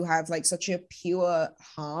Drew who have like such a pure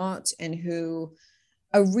heart and who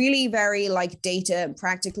are really very like data and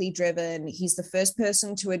practically driven. He's the first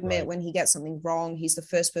person to admit when he gets something wrong. He's the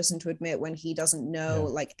first person to admit when he doesn't know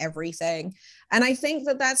like everything. And I think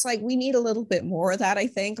that that's like, we need a little bit more of that. I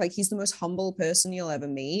think like he's the most humble person you'll ever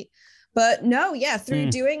meet. But no, yeah,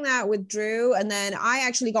 through doing that with Drew, and then I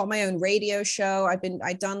actually got my own radio show.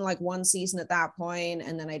 I'd done like one season at that point,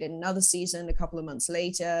 and then I did another season a couple of months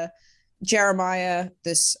later. Jeremiah,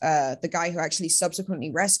 the guy who actually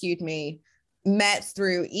subsequently rescued me, met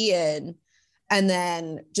through Ian, and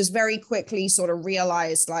then just very quickly sort of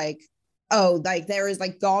realized like, oh, like there is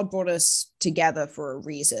like God brought us together for a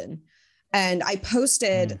reason. And I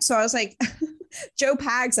posted, so I was like, Joe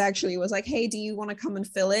Pags actually was like, hey, do you want to come and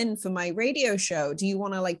fill in for my radio show? Do you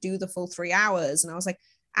want to like do the full 3 hours? And I was like,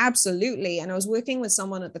 absolutely. And I was working with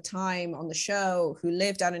someone at the time on the show who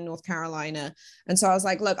lived out in North Carolina. And so I was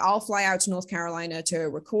like, look, I'll fly out to North Carolina to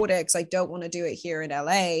record it because I don't want to do it here in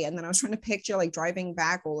LA. And then I was trying to picture like driving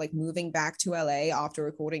back or like moving back to LA after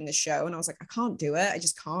recording the show. And I was like, I can't do it. I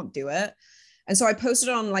just can't do it. And so I posted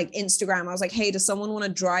on like Instagram. I was like, hey, does someone want to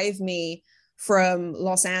drive me from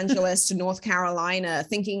Los Angeles to North Carolina,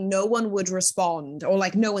 thinking no one would respond or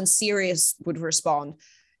like no one serious would respond.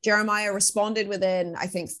 Jeremiah responded within, I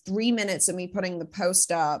think, 3 minutes of me putting the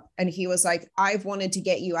post up. And he was like, I've wanted to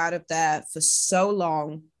get you out of there for so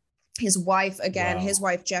long. His wife, his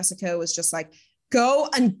wife, Jessica, was just like, go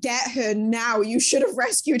and get her now. You should have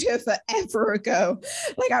rescued her forever ago.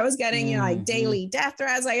 Like I was getting, you know, like daily death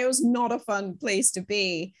threats. Like it was not a fun place to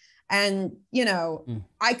be. And, you know,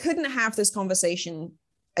 I couldn't have this conversation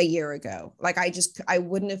a year ago. Like I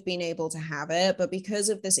wouldn't have been able to have it. But because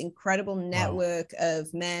of this incredible network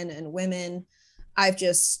of men and women,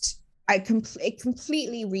 it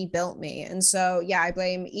completely rebuilt me. And so, yeah, I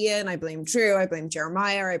blame Ian, I blame Drew, I blame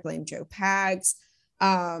Jeremiah, I blame Joe Pags,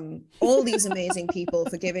 all these amazing people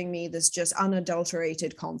for giving me this just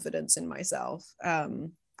unadulterated confidence in myself.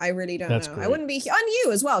 I really don't know. Great. I wouldn't be on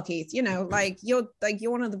you as well, Keith. You know, like you're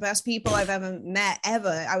one of the best people I've ever met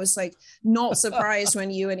ever. I was like not surprised when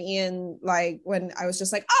you and Ian, like when I was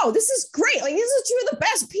just like, oh, this is great. Like these are two of the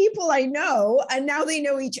best people I know. And now they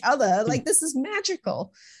know each other. Like this is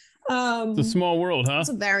magical. It's a small world, huh? It's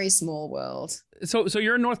a very small world. So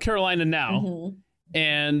you're in North Carolina now,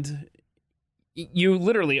 and you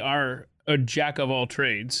literally are a jack of all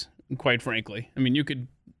trades, quite frankly. I mean, you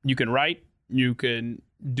can write, you can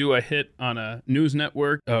do a hit on a news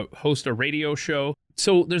network, host a radio show.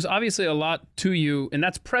 So there's obviously a lot to you, and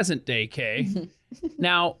that's present day, Kay.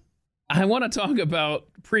 Now, I want to talk about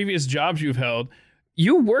previous jobs you've held.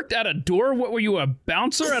 You worked at a door? What were you, a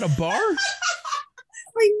bouncer at a bar?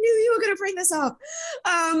 I knew you were going to bring this up.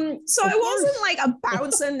 So I wasn't like a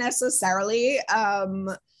bouncer necessarily. I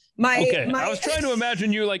was trying to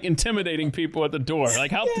imagine you like intimidating people at the door.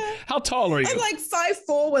 Like how tall are you? I'm like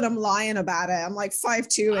 5'4" when I'm lying about it. I'm like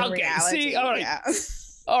 5'2" in reality. See, all right. Yeah.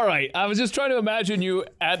 All right. I was just trying to imagine you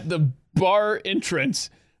at the bar entrance.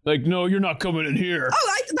 Like, no, you're not coming in here.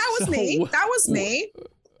 Oh, that was me. That was me.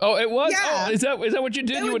 Oh, it was? Yeah. Oh, is that what you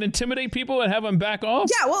did? You would intimidate people and have them back off?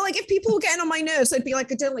 Yeah, well, like if people were getting on my nerves, I'd be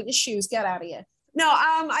like, I don't like your shoes, get out of here. No,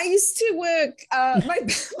 I used to work.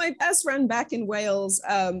 My best friend back in Wales,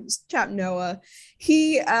 chap Noah,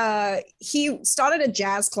 he started a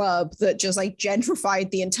jazz club that just like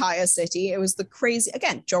gentrified the entire city. It was the crazy,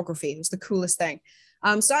 again, geography. It was the coolest thing.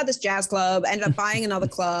 Started this jazz club, ended up buying another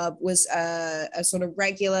club, was a sort of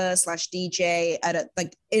regular slash DJ at a,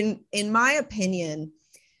 like in my opinion,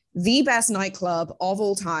 the best nightclub of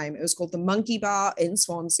all time. It was called the Monkey Bar in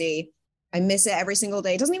Swansea. I miss it every single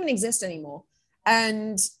day. It doesn't even exist anymore.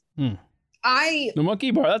 And the Monkey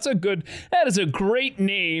Bar. That is a great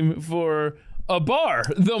name for a bar.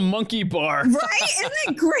 The Monkey Bar. Right? Isn't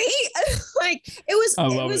it great? Like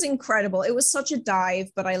it was incredible. It was such a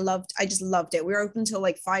dive, but I just loved it. We were open till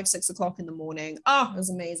like 5-6 o'clock in the morning. Oh, it was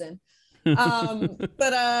amazing.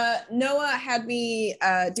 But Noah had me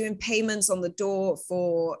doing payments on the door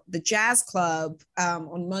for the jazz club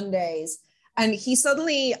on Mondays. And he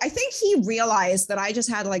suddenly, I think he realized that I just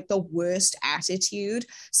had like the worst attitude.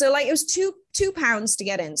 So like it was £2 to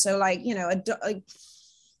get in. So like, you know,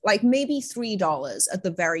 like maybe $3 at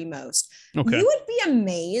the very most. Okay. You would be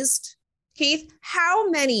amazed, Keith, how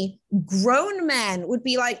many grown men would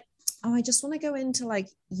be like, oh, I just want to go in to like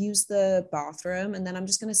use the bathroom and then I'm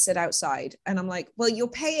just going to sit outside. And I'm like, well, you're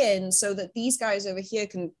paying so that these guys over here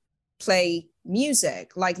can play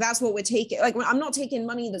music. Like that's what we're taking. Like I'm not taking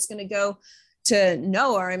money that's going to go to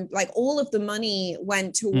Noah, and like all of the money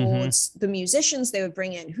went towards the musicians they would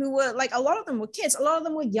bring in, who were like, a lot of them were kids, a lot of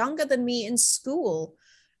them were younger than me in school,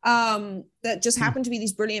 that just happened to be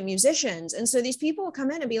these brilliant musicians. And so these people would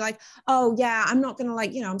come in and be like, oh yeah, I'm not gonna,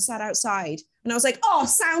 like, you know, I'm sat outside. And I was like, oh,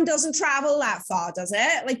 sound doesn't travel that far, does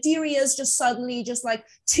it? Like, do your ears just suddenly just like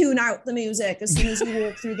tune out the music as soon as you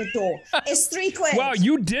walk through the door? It's £3. Wow,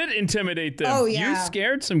 you did intimidate them. Oh yeah, you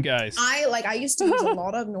scared some guys. I used to use a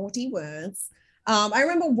lot of naughty words. I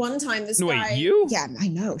remember one time this guy. Wait, you? Yeah, I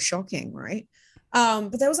know, shocking, right?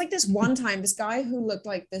 But there was like this one time, this guy who looked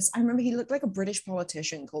like this. I remember he looked like a British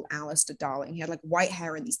politician called Alistair Darling. He had like white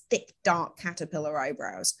hair and these thick, dark caterpillar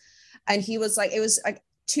eyebrows. And he was like, it was like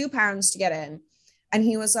 £2 to get in. And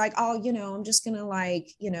he was like, oh, you know, I'm just going to like,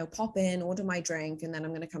 you know, pop in, order my drink, and then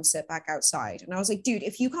I'm going to come sit back outside. And I was like, dude,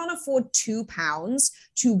 if you can't afford £2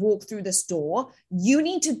 to walk through this door, you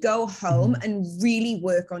need to go home and really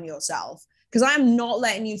work on yourself. Because I'm not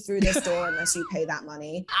letting you through this door unless you pay that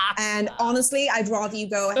money. And honestly, I'd rather you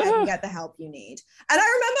go ahead and get the help you need. And I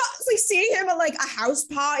remember like seeing him at like a house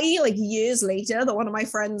party like years later that one of my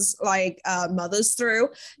friends like mothers threw.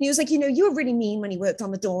 And he was like, you know, you were really mean when you worked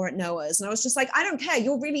on the door at Noah's. And I was just like, I don't care.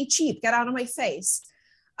 You're really cheap. Get out of my face.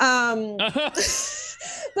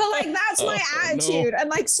 But like that's my attitude. No. And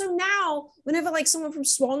like so now whenever like someone from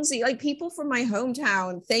Swansea, like people from my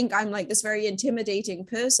hometown think I'm like this very intimidating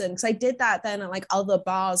person, because I did that then at like other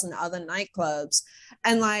bars and other nightclubs,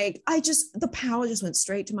 and like the power just went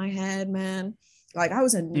straight to my head, man. Like I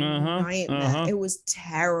was a nightmare. It was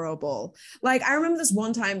terrible. Like I remember this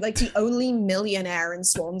one time, like the only millionaire in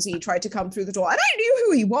Swansea tried to come through the door, and I knew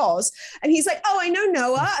who he was. And he's like, oh, I know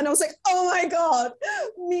Noah. And I was like, oh my God,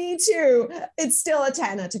 me too. It's still a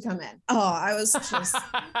tenner to come in. Oh, I was just,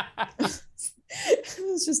 it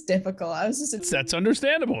was just difficult. That's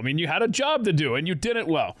understandable. I mean, you had a job to do and you did it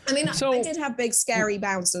well. I mean, I did have big scary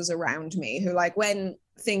bouncers around me who like when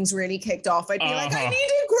things really kicked off, I'd be like, I need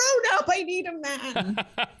a grown up, I need a man.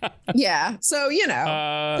 Yeah, so you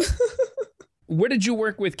know. Where did you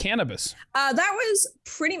work with cannabis? That was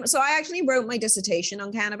pretty much, so I actually wrote my dissertation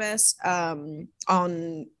on cannabis, on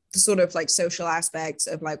the sort of like social aspects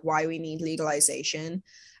of like why we need legalization.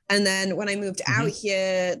 And then when I moved out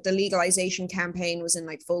here, the legalization campaign was in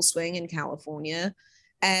like full swing in California,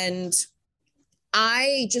 and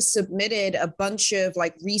I just submitted a bunch of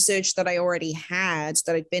like research that I already had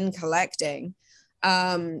that I'd been collecting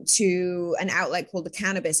to an outlet called the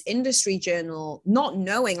Cannabis Industry Journal, not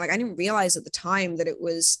knowing, like I didn't realize at the time that it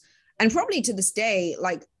was, and probably to this day,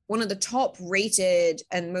 like one of the top rated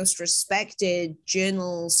and most respected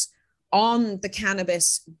journals on the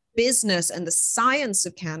cannabis business and the science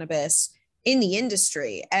of cannabis in the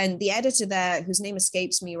industry. And the editor there, whose name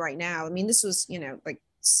escapes me right now, I mean, this was, you know, like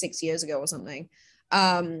 6 years ago or something,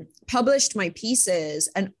 published my pieces,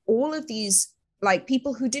 and all of these like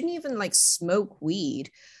people who didn't even like smoke weed,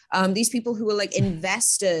 these people who were like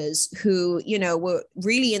investors who, you know, were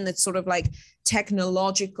really in the sort of like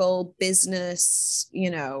technological business, you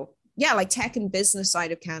know, yeah, like tech and business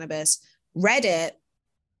side of cannabis, read it.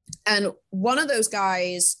 And one of those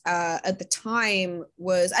guys at the time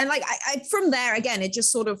was, and like I from there, again, it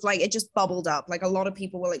just sort of like, it just bubbled up. Like a lot of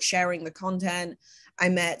people were like sharing the content. I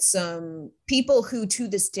met some people who to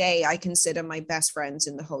this day I consider my best friends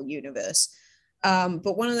in the whole universe.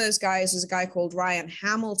 But one of those guys was a guy called Ryan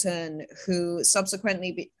Hamilton, who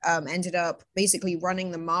subsequently ended up basically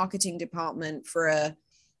running the marketing department for a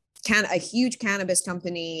huge cannabis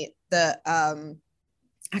company that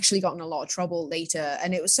actually got in a lot of trouble later.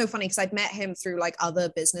 And it was so funny because I'd met him through like other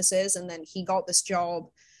businesses, and then he got this job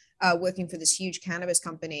working for this huge cannabis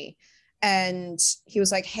company. And he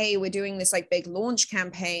was like, hey, we're doing this like big launch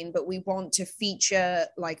campaign, but we want to feature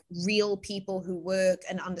like real people who work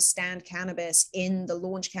and understand cannabis in the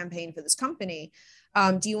launch campaign for this company.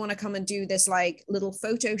 Do you want to come and do this like little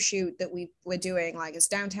photo shoot that we're doing? Like, it's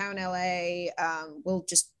downtown LA. We'll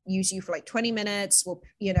just use you for like 20 minutes. We'll,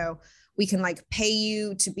 we can like pay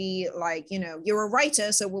you to be like, you're a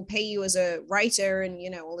writer, so we'll pay you as a writer and,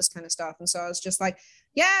 all this kind of stuff. And so I was just like,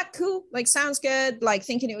 yeah, cool. Like, sounds good. Like,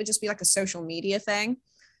 thinking it would just be like a social media thing.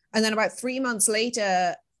 And then about 3 months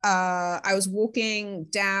later, I was walking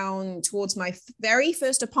down towards my very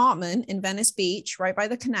first apartment in Venice Beach, right by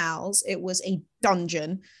the canals. It was a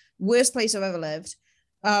dungeon, worst place I've ever lived.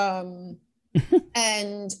 And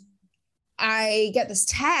I get this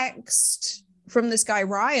text from this guy,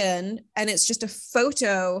 Ryan, and it's just a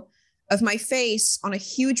photo of my face on a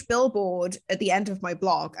huge billboard at the end of my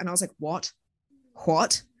blog. And I was like, what?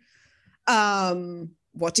 What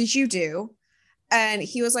did you do? And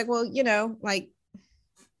he was like, well, like,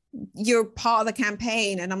 you're part of the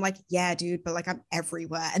campaign. And I'm like, yeah, dude, but like, I'm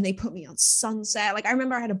everywhere. And they put me on Sunset. Like, I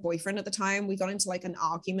remember I had a boyfriend at the time. We got into like an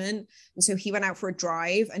argument, and so he went out for a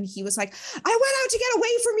drive, and he was like, I went out to get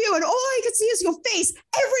away from you, and all I could see is your face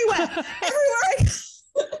everywhere.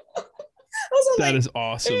 That is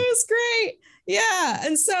awesome. It was great. Yeah.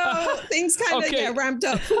 And so things kind of get ramped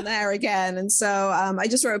up from there again. And so I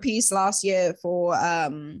just wrote a piece last year for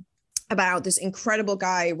about this incredible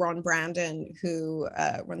guy, Ron Brandon, who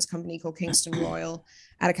runs a company called Kingston Royal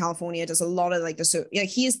out of California, does a lot of like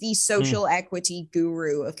he is the social equity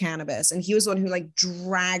guru of cannabis. And he was the one who like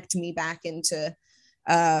dragged me back into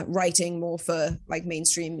writing more for like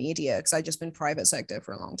mainstream media, because I'd just been private sector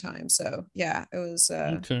for a long time. So yeah, it was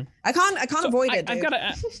I can't avoid it. I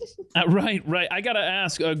gotta right I gotta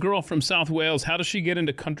ask, a girl from South Wales, how does she get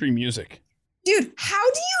into country music? Dude,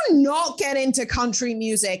 how do you not get into country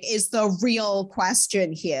music is the real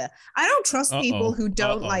question here. I don't trust people who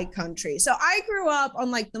don't like country. So I grew up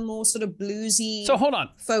on like the more sort of bluesy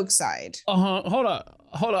folk side. Hold on.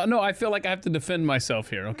 No, I feel like I have to defend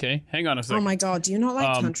myself here, okay? Hang on a second. Oh my God, do you not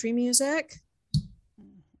like country music?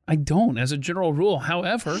 I don't, as a general rule.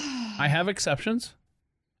 However, I have exceptions,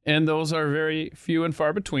 and those are very few and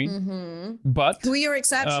far between. Mm-hmm. But who are your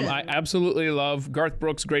exceptions? I absolutely love Garth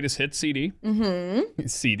Brooks' Greatest Hits CD. Mm-hmm.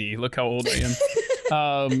 CD, look how old I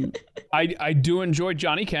am. I do enjoy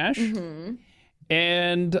Johnny Cash. Mm-hmm.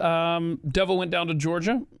 And Devil Went Down to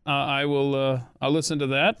Georgia. I'll listen to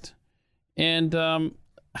that. And,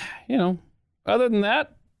 other than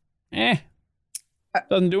that,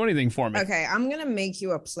 doesn't do anything for me. Okay, I'm going to make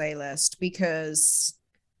you a playlist because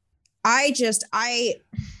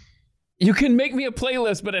You can make me a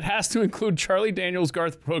playlist, but it has to include Charlie Daniels,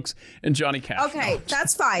 Garth Brooks, and Johnny Cash. Okay, no.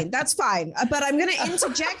 That's fine. But I'm going to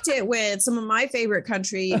interject it with some of my favorite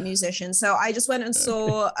country musicians. So I just went and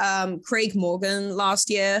saw Craig Morgan last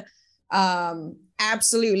year.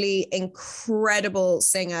 Absolutely incredible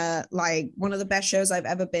singer, like one of the best shows I've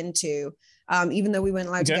ever been to. Even though we weren't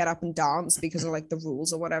allowed to get up and dance because of like the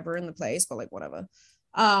rules or whatever in the place, but like whatever.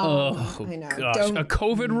 I know. Gosh. A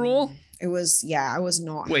COVID rule? It was, I was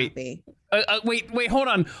not happy. Wait, hold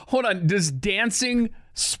on. Does dancing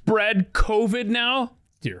spread COVID now?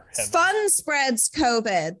 Dear heavens. Fun spreads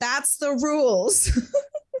COVID. That's the rules.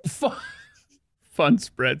 Fun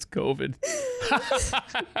spreads COVID.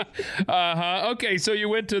 Okay, so you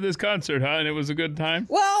went to this concert, huh? And it was a good time?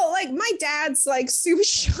 Well, like my dad's like super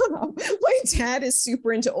shut up. My dad is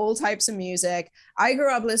super into all types of music. I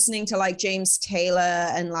grew up listening to like James Taylor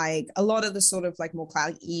and like a lot of the sort of like more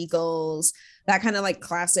classic Eagles, that kind of like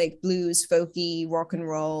classic blues, folky, rock and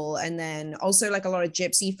roll. And then also like a lot of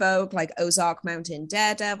gypsy folk, like Ozark Mountain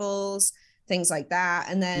Daredevils, things like that.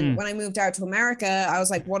 And then when I moved out to America, I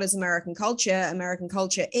was like, what is American culture? American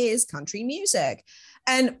culture is country music.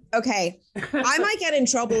 And okay, I might get in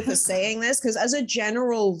trouble for saying this because as a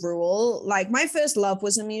general rule, like my first love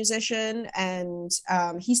was a musician, and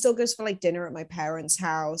he still goes for like dinner at my parents'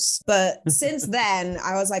 house. But since then,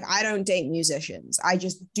 I was like, I don't date musicians. I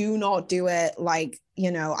just do not do it. Like,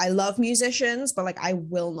 I love musicians, but like I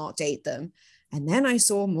will not date them. And then I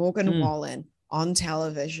saw Morgan Wallen on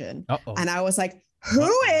television. And I was like,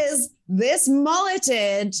 who is this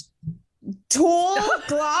mulleted, tall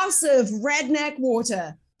glass of redneck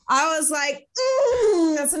water? I was like,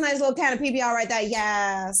 that's a nice little can of PBR right there.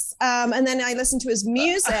 Yes. And then I listened to his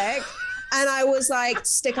music and I was like,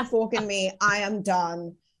 stick a fork in me. I am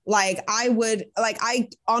done. Like I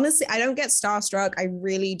honestly, I don't get starstruck. I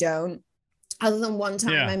really don't. Other than one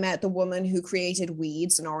time I met the woman who created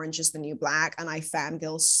Weeds and Orange is the New Black, and I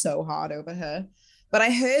fangirl so hard over her. But I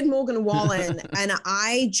heard Morgan Wallen and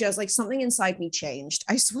I just like something inside me changed.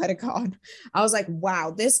 I swear to God. I was like,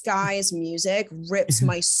 wow, this guy's music rips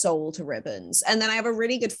my soul to ribbons. And then I have a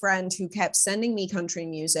really good friend who kept sending me country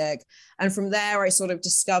music. And from there, I sort of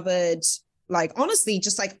discovered, like, honestly,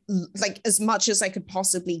 just like as much as I could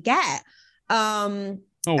possibly get. And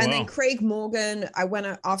then Craig Morgan,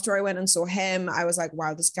 after I went and saw him, I was like,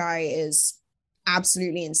 wow, this guy is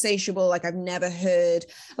absolutely insatiable. Like I've never heard,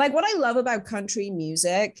 like what I love about country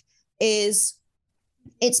music is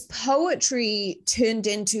it's poetry turned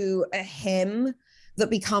into a hymn that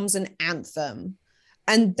becomes an anthem.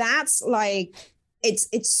 And that's like, it's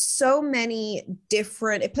so many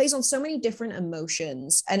different, it plays on so many different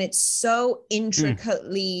emotions and it's so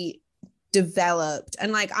intricately developed.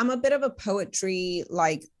 And like, I'm a bit of a poetry,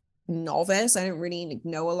 like novice. I don't really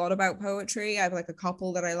know a lot about poetry. I have like a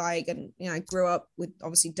couple that I like, and you know, I grew up with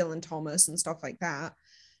obviously Dylan Thomas and stuff like that.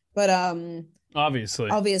 But obviously,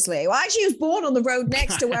 well, actually, he was born on the road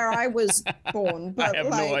next to where I was born. But I have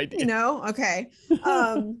like, no idea. You know, okay. He's like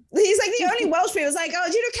the only Welsh people. It's like, oh,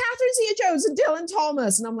 do you know Catherine Zeta-Jones and Dylan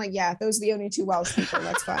Thomas? And I'm like, yeah, those are the only two Welsh people.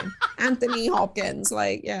 That's fine. Anthony Hopkins,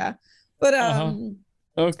 like, yeah. But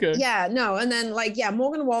okay. Yeah, no. And then like, yeah,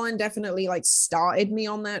 Morgan Wallen definitely like started me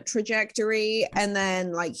on that trajectory. And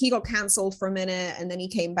then like he got canceled for a minute and then he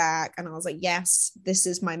came back and I was like, yes, this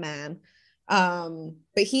is my man.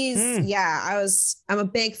 But he's, I'm a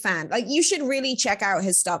big fan. Like you should really check out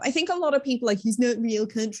his stuff. I think a lot of people like, he's not real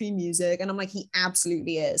country music. And I'm like, he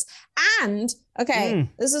absolutely is. And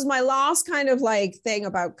okay, this is my last kind of like thing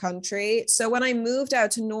about country. So when I moved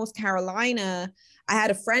out to North Carolina, I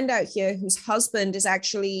had a friend out here whose husband is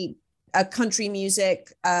actually a country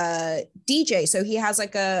music DJ. So he has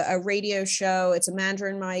like a radio show. It's a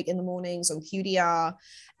Mandarin mic in the mornings on QDR.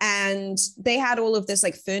 And they had all of this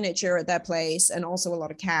like furniture at their place and also a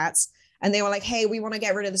lot of cats. And they were like, hey, we want to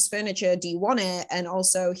get rid of this furniture. Do you want it? And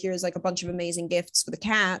also here's like a bunch of amazing gifts for the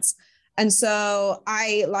cats. And so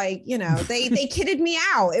I like, you know, they kitted me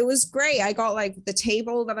out. It was great. I got like the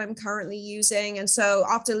table that I'm currently using. And so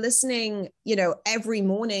after listening, you know, every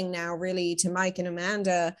morning now really to Mike and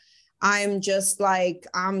Amanda, I'm just like,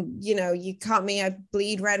 you know, you cut me, I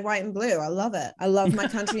bleed red, white, and blue. I love it. I love my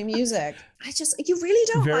country music. You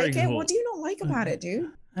really don't like it? What do you not like about it,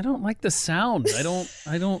 dude? I don't like the sound. I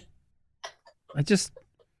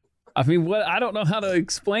mean, what? I don't know how to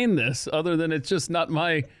explain this other than it's just not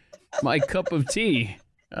my cup of tea,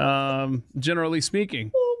 generally speaking.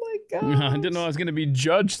 Oh my God. I didn't know I was going to be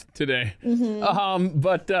judged today.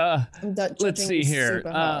 But let's see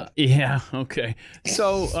here. Yeah, okay.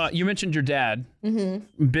 So you mentioned your dad,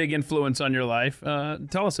 big influence on your life.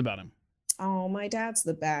 Tell us about him. Oh, my dad's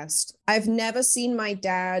the best. I've never seen my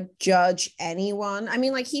dad judge anyone. I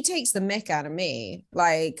mean, like he takes the mick out of me.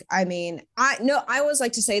 Like, I mean, I always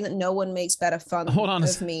like to say that no one makes better fun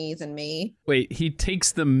of me than me. Wait, he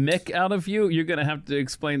takes the mick out of you? You're going to have to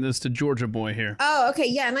explain this to Georgia boy here. Oh, okay.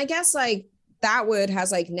 Yeah. And I guess like that word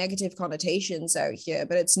has like negative connotations out here,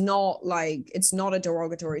 but it's not a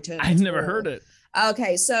derogatory term. I've never heard it.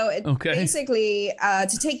 Okay, so basically,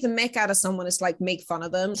 to take the mick out of someone is like make fun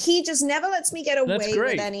of them. He just never lets me get away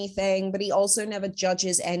with anything, but he also never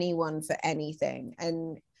judges anyone for anything.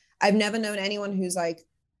 And I've never known anyone who's like,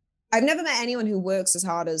 I've never met anyone who works as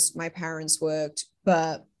hard as my parents worked,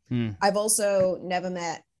 but I've also never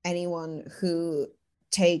met anyone who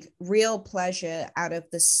take real pleasure out of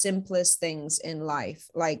the simplest things in life.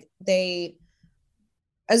 Like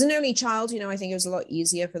as an only child, you know, I think it was a lot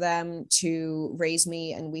easier for them to raise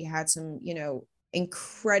me. And we had some, you know,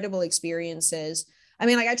 incredible experiences. I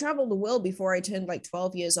mean, like I traveled the world before I turned like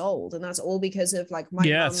 12 years old. And that's all because of like my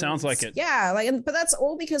it sounds like it. Yeah. But that's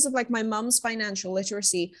all because of like my mom's financial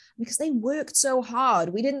literacy, because they worked so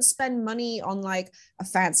hard. We didn't spend money on like a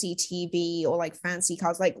fancy TV or like fancy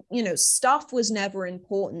cars. Like, you know, stuff was never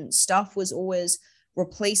important. Stuff was always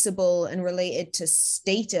replaceable and related to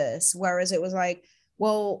status. Whereas it was like,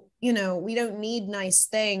 well, you know, we don't need nice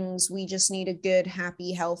things. We just need a good,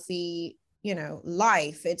 happy, healthy, you know,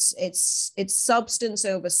 life. It's substance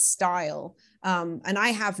over style. And I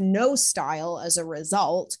have no style as a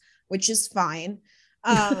result, which is fine.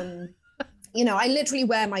 You know, I literally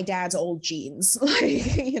wear my dad's old jeans,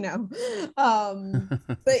 like, you know,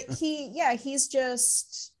 but he's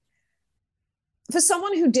just, for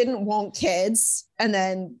someone who didn't want kids, and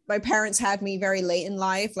then my parents had me very late in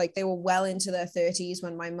life, like they were well into their 30s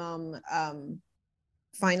when my mom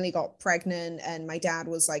finally got pregnant, and my dad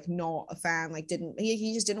was like not a fan, like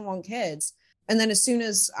he just didn't want kids. And then as soon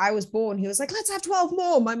as I was born, he was like, let's have 12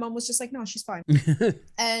 more. My mom was just like, no, she's fine.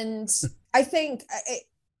 And I think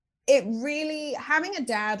it really, having a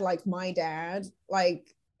dad like my dad,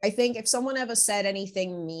 like I think if someone ever said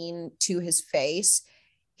anything mean to his face,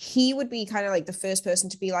 he would be kind of like the first person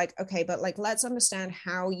to be like, okay, but like, let's understand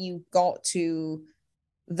how you got to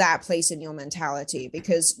that place in your mentality,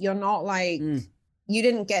 because you're not like, you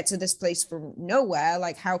didn't get to this place from nowhere.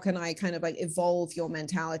 Like, how can I kind of like evolve your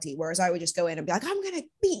mentality? Whereas I would just go in and be like, I'm going to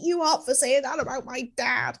beat you up for saying that about my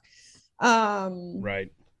dad. Right.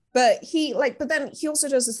 But then he also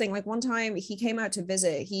does this thing. Like one time he came out to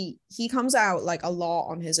visit, he comes out like a lot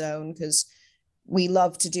on his own, because we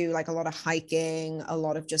love to do like a lot of hiking, a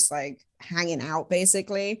lot of just like hanging out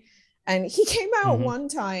basically. And he came out one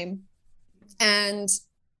time and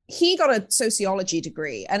he got a sociology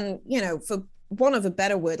degree. And, you know, for one of a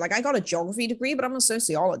better word, like I got a geography degree, but I'm a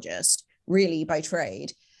sociologist really by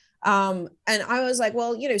trade. And I was like,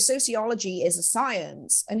 well, you know, sociology is a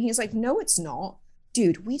science. And he's like, no, it's not.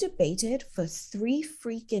 Dude, we debated for 3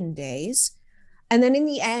 freaking days. And then in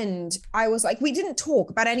the end, I was like, we didn't talk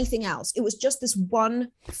about anything else. It was just this one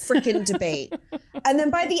freaking debate. And then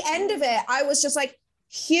by the end of it, I was just like,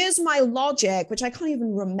 here's my logic, which I can't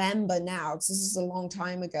even remember now because this is a long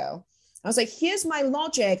time ago. I was like, here's my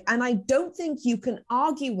logic, and I don't think you can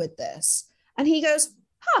argue with this. And he goes,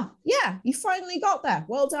 yeah, you finally got there.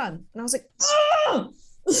 Well done. And I was like, oh!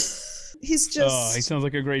 He's just... he sounds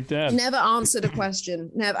like a great dad. Never answered a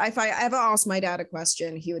question. Never. If I ever asked my dad a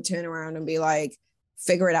question, he would turn around and be like,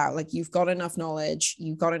 figure it out. Like, you've got enough knowledge.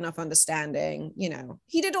 You've got enough understanding. You know,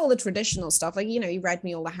 he did all the traditional stuff. Like, you know, he read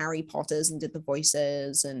me all the Harry Potters and did the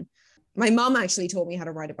voices. And my mom actually taught me how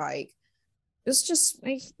to ride a bike. It's just,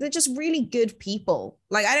 like, they're just really good people.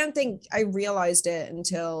 Like, I don't think I realized it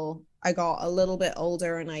until I got a little bit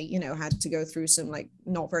older and I, you know, had to go through some like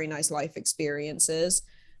not very nice life experiences.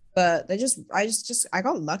 But I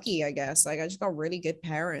got lucky, I guess. Like, I just got really good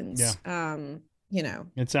parents. Yeah. You know.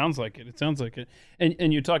 It sounds like it.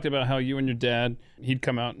 And you talked about how you and your dad, he'd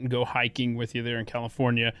come out and go hiking with you there in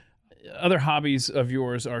California. Other hobbies of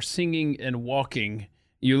yours are singing and walking.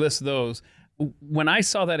 You list those. When I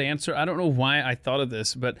saw that answer, I don't know why I thought of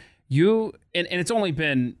this, but you, and it's only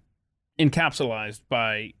been encapsulated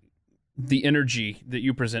by the energy that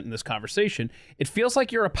you present in this conversation. It feels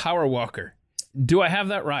like you're a power walker. Do I have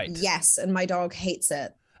that right? Yes, and my dog hates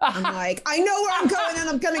it. I'm like, I know where I'm going and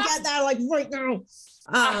I'm going to get there like right now.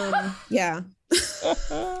 Yeah.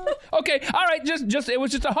 Okay. All right. Just it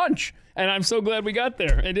was just a hunch. And I'm so glad we got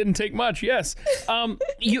there. It didn't take much. Yes.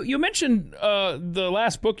 You mentioned the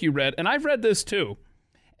last book you read, and I've read this too.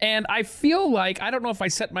 And I feel like, I don't know if I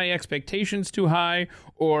set my expectations too high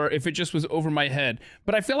or if it just was over my head,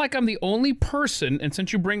 but I feel like I'm the only person, and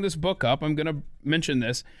since you bring this book up, I'm going to mention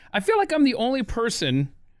this. I feel like I'm the only person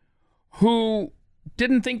who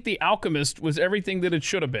didn't think The Alchemist was everything that it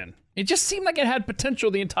should have been. It just seemed like it had potential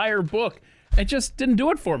the entire book. It just didn't do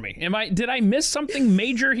it for me. Did I miss something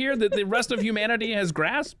major here that the rest of humanity has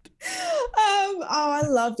grasped? I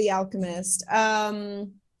love The Alchemist.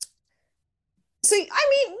 So,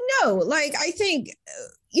 I mean, no, like, I think,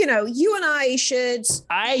 you know, you and I should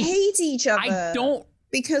hate each other. I don't.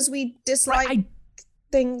 Because we dislike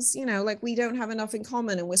things, you know, like we don't have enough in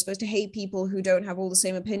common and we're supposed to hate people who don't have all the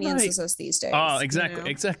same opinions as us these days. Oh, exactly, you know?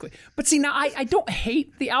 Exactly. But see, now I don't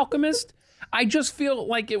hate The Alchemist. I just feel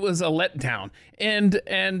like it was a letdown. And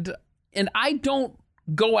I don't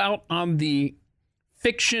go out on the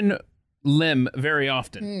fiction limb very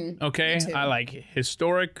often. Okay? I like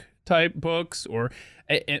historic type books, or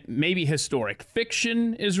maybe historic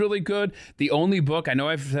fiction is really good. The only book, I know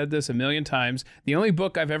I've said this a million times, the only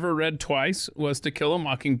book I've ever read twice was To Kill a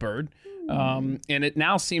Mockingbird. And it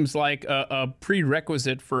now seems like a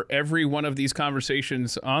prerequisite for every one of these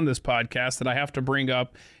conversations on this podcast that I have to bring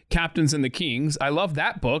up Captains and the Kings. I love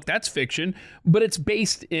that book. That's fiction, but it's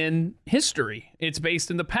based in history. It's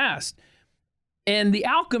based in the past. And The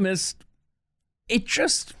Alchemist, it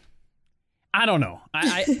just... I don't know.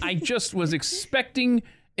 I just was expecting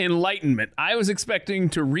enlightenment. I was expecting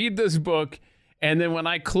to read this book, and then when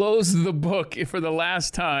I closed the book for the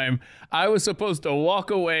last time, I was supposed to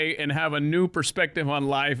walk away and have a new perspective on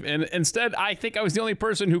life. And instead, I think I was the only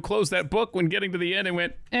person who closed that book when getting to the end and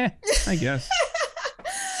went, I guess.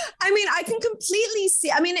 I mean, I can completely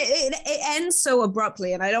see. I mean, it ends so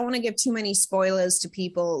abruptly, and I don't want to give too many spoilers to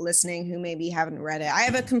people listening who maybe haven't read it. I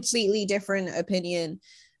have a completely different opinion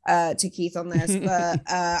to Keith on this, but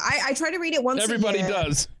I try to read it once a year. Everybody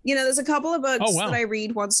does. You know, there's a couple of books Oh, wow. that I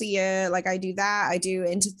read once a year. Like I do that. I do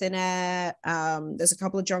Into Thin Air. There's a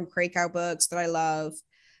couple of John Krakauer books that I love.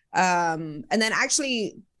 And then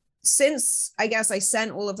actually, since I guess I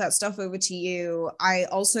sent all of that stuff over to you, I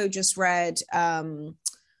also just read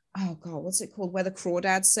oh god, what's it called? Where the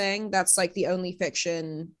Crawdads Sing. That's like the only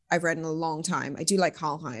fiction I've read in a long time. I do like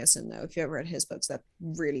Carl Hiaasen though. If you ever read his books, they're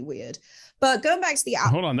really weird. But going back to the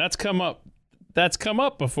hold on, that's come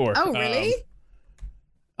up before. Oh really?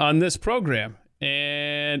 On this program.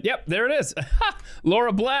 And yep, there it is.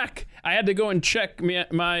 Laura Black. I had to go and check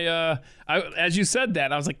my as you said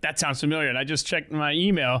that, I was like, that sounds familiar. And I just checked my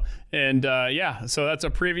email and yeah, so that's a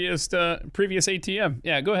previous ATM.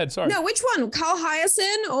 Yeah, go ahead. Sorry. No, which one? Carl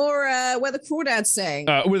Hiaasen or Where the Crawdads Sing?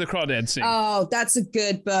 Where the Crawdads Sing. Oh, that's a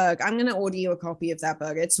good book. I'm going to order you a copy of that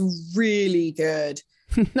book. It's really good.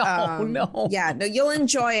 No. Yeah, no, you'll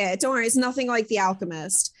enjoy it. Don't worry, it's nothing like The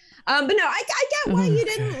Alchemist. But no, I get why you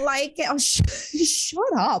didn't like it. Oh,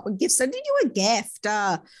 shut up! Sending you a gift.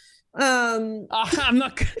 I'm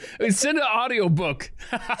not. Send an audio book.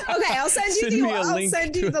 Okay, I'll send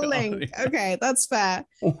you the link. Okay, that's fair.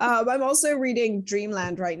 I'm also reading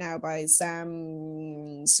Dreamland right now by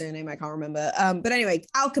Sam. Surname I can't remember. But anyway,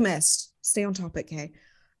 Alchemist. Stay on topic, okay?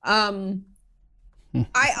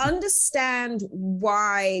 I understand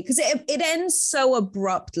why, because it ends so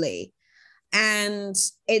abruptly. And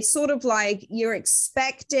it's sort of like you're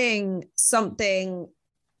expecting something,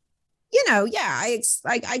 you know, yeah,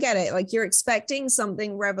 I get it. Like you're expecting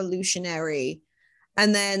something revolutionary.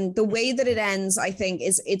 And then the way that it ends, I think,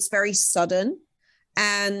 is it's very sudden.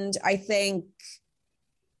 And I think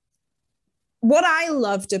what I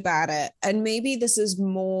loved about it, and maybe this is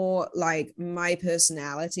more like my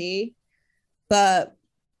personality, but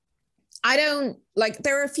I don't like,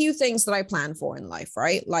 there are a few things that I plan for in life,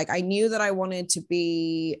 right? Like I knew that I wanted to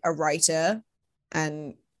be a writer.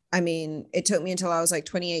 And I mean, it took me until I was like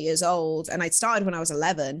 28 years old and I started when I was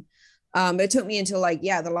 11. But it took me until like,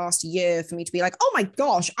 the last year for me to be like, oh my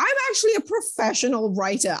gosh, I'm actually a professional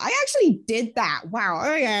writer. I actually did that. Wow.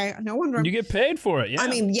 Okay. No wonder. You get paid for it. Yeah. I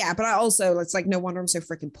mean, yeah, but I also, it's like, no wonder I'm so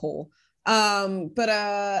freaking poor. But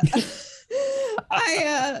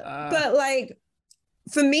like,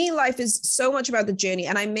 for me, life is so much about the journey,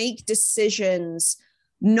 and I make decisions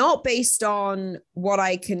not based on what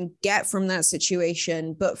I can get from that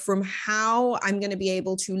situation, but from how I'm going to be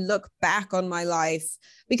able to look back on my life.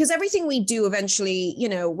 Because everything we do eventually, you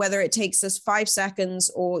know, whether it takes us 5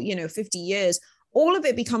 seconds or, 50 years, all of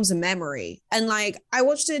it becomes a memory. And like, I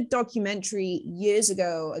watched a documentary years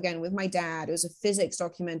ago, again, with my dad. It was a physics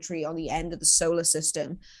documentary on the end of the solar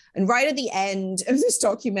system. And right at the end of this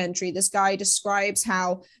documentary, this guy describes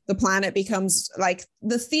how the planet becomes like,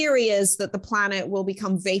 the theory is that the planet will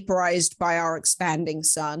become vaporized by our expanding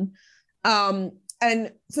sun.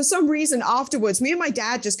 And for some reason afterwards, me and my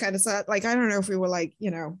dad just kind of sat, like, I don't know if we were like,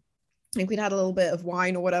 I think we'd had a little bit of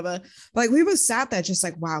wine or whatever. But like we both sat there just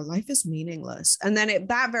like, wow, life is meaningless. And then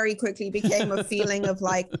that very quickly became a feeling of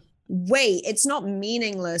like, wait, it's not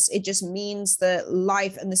meaningless. It just means that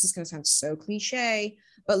life, and this is going to sound so cliche,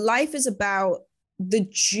 but life is about the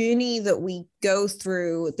journey that we go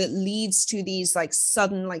through that leads to these like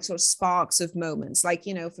sudden, like sort of sparks of moments. Like,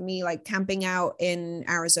 for me, like camping out in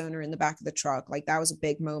Arizona in the back of the truck, like that was a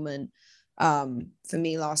big moment for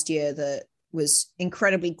me last year that was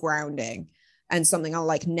incredibly grounding and something I'll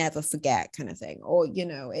like never forget kind of thing. Or,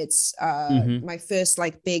 it's my first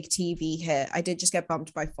like big TV hit. I did just get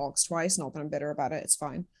bumped by Fox twice. Not that I'm bitter about it. It's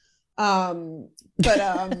fine.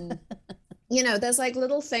 There's like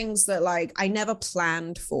little things that like I never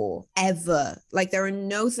planned for ever. Like there are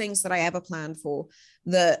no things that I ever planned for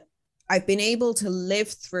that I've been able to live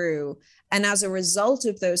through. And as a result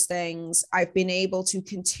of those things, I've been able to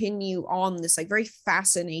continue on this like very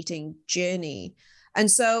fascinating journey. And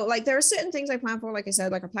so like there are certain things I plan for, like I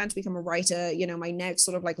said, like I plan to become a writer. My next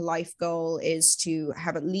sort of like life goal is to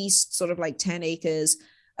have at least sort of like 10 acres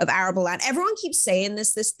of arable land. Everyone keeps saying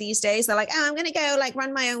this these days. They're like, oh, I'm going to go like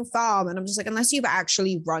run my own farm. And I'm just like, unless you've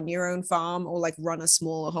actually run your own farm or like run a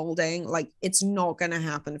smaller holding, like it's not going to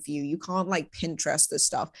happen for you. You can't like Pinterest this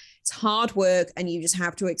stuff. It's hard work and you just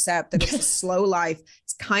have to accept that it's a slow life.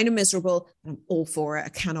 It's kind of miserable and I'm all for it. I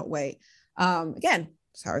cannot wait. Again,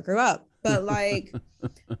 that's how I grew up. But like,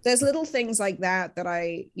 there's little things like that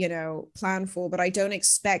I, plan for, but I don't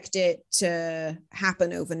expect it to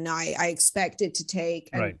happen overnight. I expect it to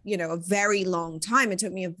take, a very long time. It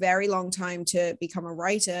took me a very long time to become a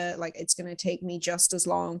writer. Like it's going to take me just as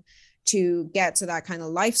long to get to that kind of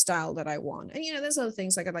lifestyle that I want. And, there's other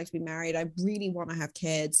things like I'd like to be married. I really want to have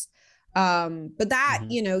kids. But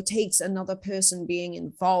that, takes another person being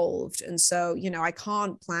involved. And so, I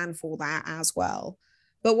can't plan for that as well.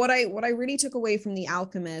 But what I really took away from The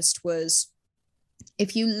Alchemist was,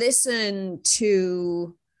 if you listen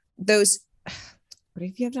to those, what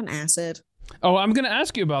if you have done acid? Oh, I'm going to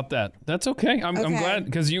ask you about that. That's okay. I'm glad,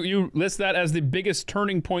 because you list that as the biggest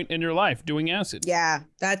turning point in your life, doing acid. Yeah,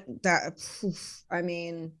 that I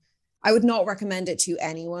mean, I would not recommend it to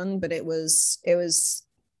anyone, but it was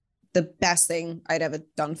the best thing I'd ever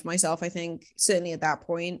done for myself, I think, certainly at that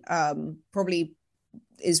point. Probably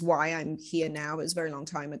is why I'm here now. It was a very long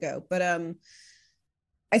time ago. But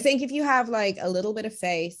I think if you have like a little bit of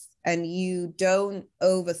faith and you don't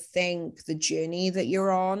overthink the journey that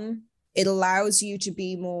you're on, it allows you to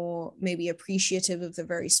be more maybe appreciative of the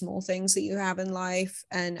very small things that you have in life.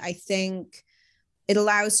 And I think it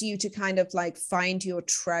allows you to kind of like find your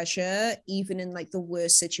treasure even in like the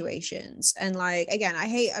worst situations. And like, again,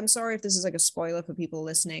 I'm sorry if this is like a spoiler for people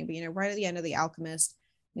listening, but right at the end of The Alchemist,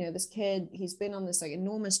 this kid, he's been on this like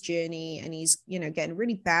enormous journey, and he's, getting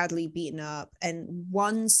really badly beaten up. And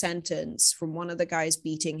one sentence from one of the guys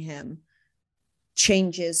beating him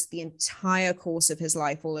changes the entire course of his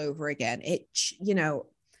life all over again. It,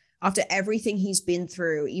 after everything he's been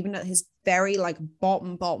through, even at his very like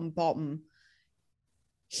bottom,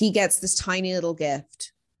 he gets this tiny little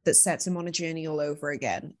gift that sets him on a journey all over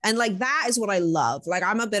again. And like, that is what I love. Like,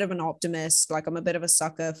 I'm a bit of an optimist. Like, I'm a bit of a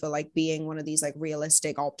sucker for like being one of these like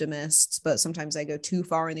realistic optimists, but sometimes I go too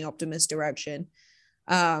far in the optimist direction.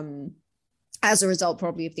 As a result,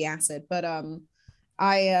 probably of the acid. But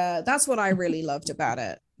that's what I really loved about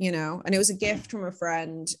it, and it was a gift from a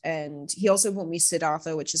friend. And he also bought me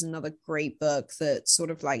Siddhartha, which is another great book that sort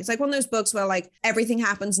of like, it's like one of those books where like everything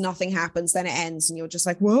happens, nothing happens, then it ends, and you're just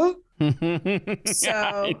like, what?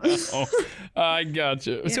 So I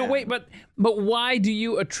gotcha. Yeah. So wait, but why do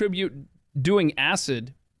you attribute doing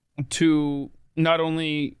acid to not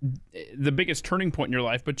only the biggest turning point in your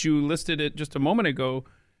life, but you listed it just a moment ago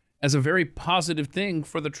as a very positive thing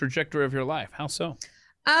for the trajectory of your life? How so?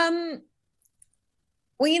 Well,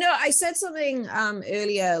 I said something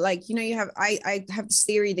earlier, like, I have this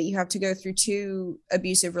theory that you have to go through 2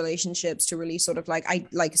 abusive relationships to really sort of like, I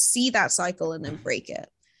like see that cycle and then break it.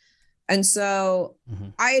 And so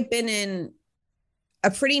I had been in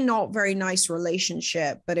a pretty not very nice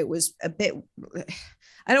relationship, but it was a bit,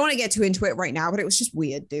 I don't want to get too into it right now, but it was just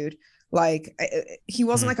weird, dude. Like, he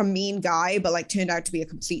wasn't like a mean guy, but like turned out to be a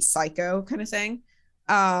complete psycho kind of thing.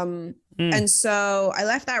 And so I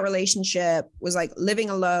left that relationship, was like living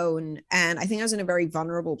alone. And I think I was in a very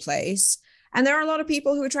vulnerable place. And there are a lot of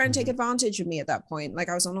people who were trying to take advantage of me at that point. Like,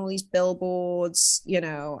 I was on all these billboards,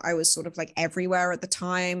 I was sort of like everywhere at the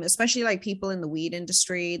time, especially like people in the weed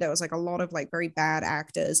industry. There was like a lot of like very bad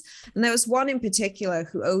actors. And there was one in particular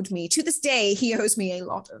who owed me, to this day, he owes me a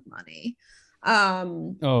lot of money. Yeah.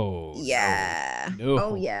 No.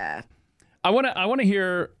 Oh yeah. I want to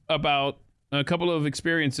hear about a couple of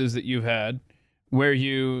experiences that you've had where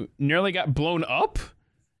you nearly got blown up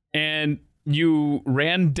and you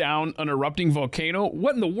ran down an erupting volcano.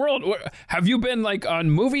 What in the world? Have you been like on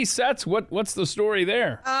movie sets? What's the story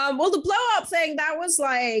there? Well, the blow up thing, that was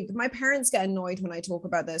like, my parents get annoyed when I talk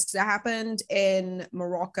about this because it happened in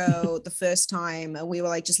Morocco the first time, and we were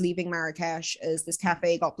like just leaving Marrakesh as this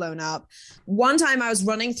cafe got blown up. One time I was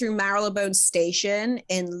running through Marylebone Station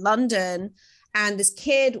in London, and this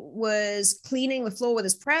kid was cleaning the floor with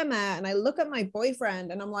his prayer mat, and I look at my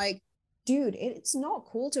boyfriend and I'm like, dude, it's not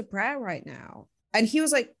cool to pray right now. And he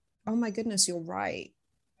was like, oh my goodness, you're right.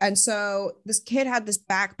 And so this kid had this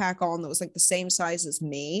backpack on that was like the same size as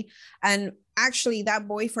me. And actually that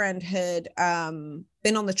boyfriend had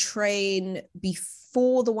been on the train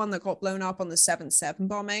before the one that got blown up on the 7/7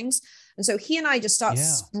 bombings. And so he and I just start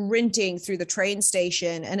sprinting through the train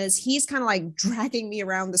station. And as he's kind of like dragging me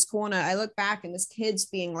around this corner, I look back and this kid's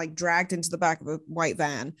being like dragged into the back of a white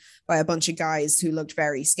van by a bunch of guys who looked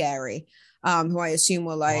very scary, who I assume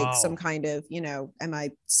were like some kind of,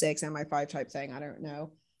 MI6, MI5 type thing. I don't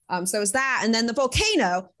know. So it was that. And then the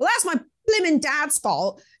volcano, well, that's my blimmin' dad's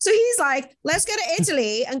fault. So he's like, let's go to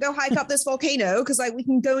Italy and go hike up this volcano because like we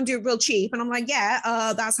can go and do it real cheap. And I'm like, yeah,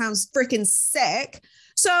 that sounds freaking sick.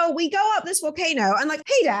 So we go up this volcano and like,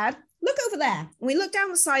 hey, Dad, look over there. And we look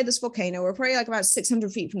down the side of this volcano. We're probably like about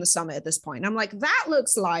 600 feet from the summit at this point. And I'm like, that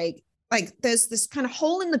looks like there's this kind of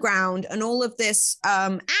hole in the ground and all of this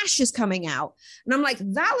ash is coming out. And I'm like,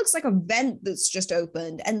 that looks like a vent that's just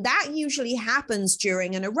opened. And that usually happens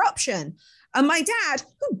during an eruption. And my dad,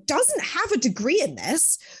 who doesn't have a degree in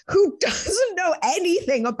this, who doesn't know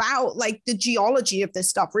anything about like the geology of this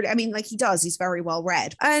stuff, really, I mean, like he does, he's very well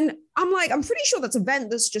read. And I'm like, I'm pretty sure that's a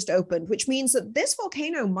vent that's just opened, which means that this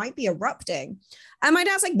volcano might be erupting. And my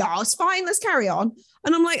dad's like, no, it's fine, let's carry on.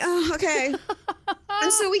 And I'm like, oh, okay.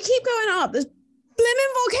 And so we keep going up this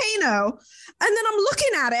blimmin' volcano. And then I'm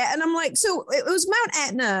looking at it and I'm like, so it was Mount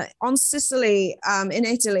Etna on Sicily, in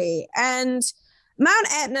Italy. And Mount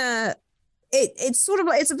Etna, it's sort of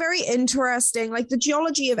like, it's a very interesting, like the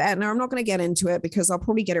geology of Etna. I'm not going to get into it because I'll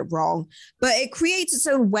probably get it wrong, but it creates its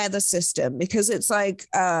own weather system because it's like,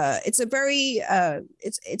 it's a very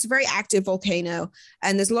active volcano,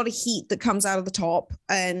 and there's a lot of heat that comes out of the top.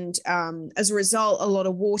 And as a result, a lot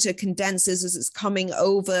of water condenses as it's coming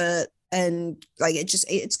over. And like,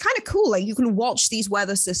 it's kind of cool. Like you can watch these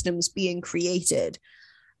weather systems being created.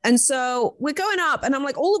 And so we're going up and I'm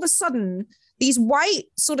like, all of a sudden, these white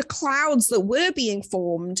sort of clouds that were being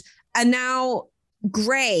formed are now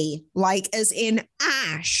gray, like as in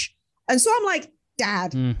ash. And so I'm like,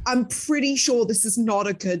 Dad, I'm pretty sure this is not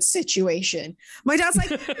a good situation. My dad's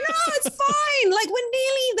like, no, it's fine. Like we're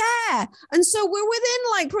nearly there. And so we're within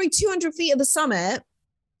like probably 200 feet of the summit.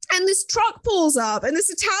 And this truck pulls up and this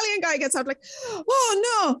Italian guy gets out like, oh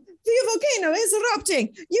no, the volcano is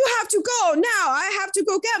erupting. You have to go now. I have to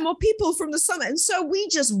go get more people from the summit. And so we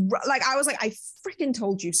just like, I was like, I freaking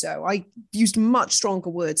told you so. I used much stronger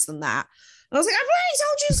words than that. And I was like, I've already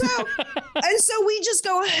told you so. And so we just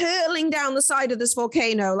go hurtling down the side of this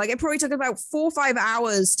volcano. Like it probably took about 4 or 5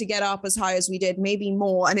 hours to get up as high as we did, maybe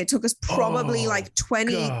more. And it took us probably like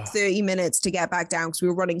 30 minutes to get back down because we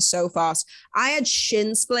were running so fast. I had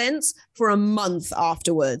shin splints for a month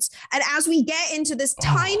afterwards. And as we get into this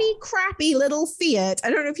tiny, crappy little Fiat, I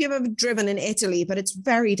don't know if you've ever driven in Italy, but it's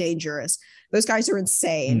very dangerous. Those guys are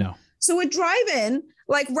insane. No. So we're driving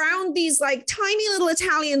like round these like tiny little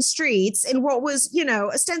Italian streets in what was, you know,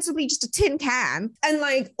 ostensibly just a tin can. And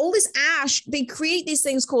like all this ash, they create these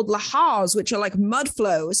things called lahars, which are like mud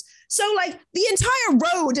flows. So like the entire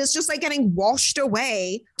road is just like getting washed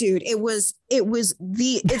away. Dude,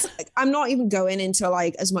 I'm not even going into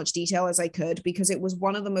like as much detail as I could because it was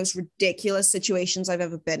one of the most ridiculous situations I've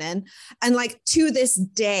ever been in. And like to this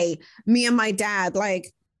day, me and my dad,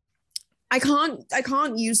 like, I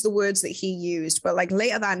can't use the words that he used, but like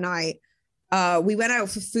later that night, we went out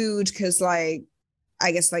for food because like,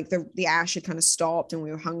 I guess like the ash had kind of stopped and we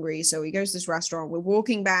were hungry. So we go to this restaurant. We're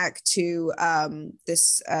walking back to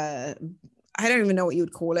this, I don't even know what you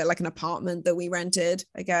would call it, like an apartment that we rented,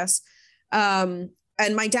 I guess. And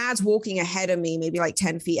my dad's walking ahead of me, maybe like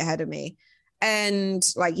 10 feet ahead of me. And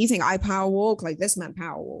like, you think I power walk, like this man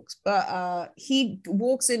power walks, but he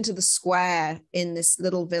walks into the square in this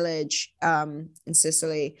little village in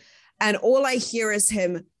Sicily. And all I hear is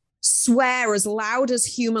him swear as loud as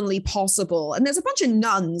humanly possible. And there's a bunch of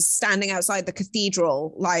nuns standing outside the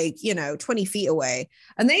cathedral, like, 20 feet away.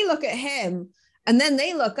 And they look at him and then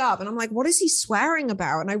they look up and I'm like, what is he swearing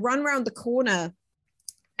about? And I run around the corner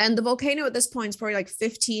and the volcano at this point is probably like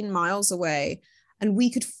 15 miles away. And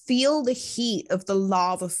we could feel the heat of the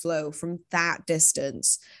lava flow from that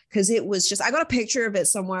distance because it was just, I got a picture of it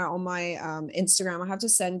somewhere on my Instagram. I have to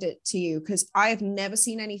send it to you because I have never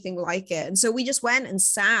seen anything like it. And so we just went and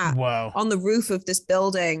sat on the roof of this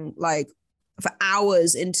building, like for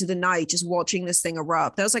hours into the night, just watching this thing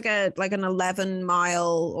erupt. There was like an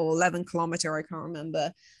 11-mile or 11-kilometer, I can't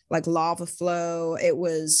remember, like lava flow. It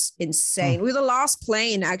was insane. We were the last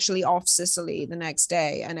plane actually off Sicily the next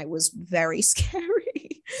day, and it was very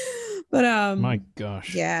scary. But my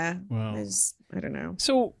gosh, yeah, wow. I don't know.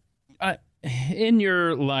 So, in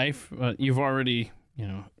your life, you've already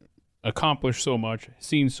accomplished so much,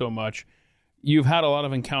 seen so much. You've had a lot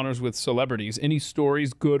of encounters with celebrities. Any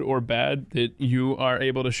stories, good or bad, that you are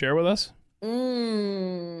able to share with us?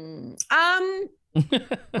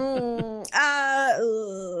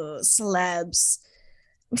 Celebs.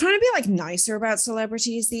 I'm trying to be like nicer about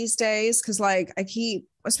celebrities these days because like I keep,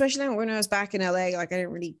 especially when I was back in LA, like I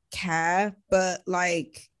didn't really care, but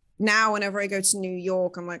like now whenever I go to New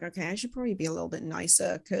York, I'm like, okay, I should probably be a little bit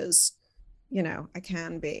nicer because I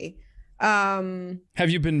can be. Have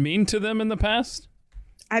you been mean to them in the past?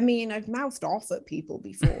 I mean, I've mouthed off at people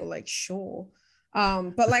before, like sure.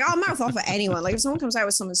 But like I'll mouth off at anyone. Like if someone comes out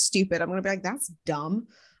with something stupid, I'm gonna be like, that's dumb.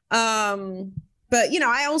 But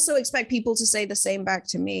I also expect people to say the same back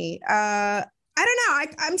to me. I don't know.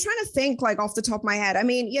 I'm trying to think like off the top of my head. I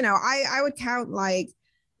mean, I would count like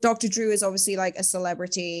Dr. Drew is obviously like a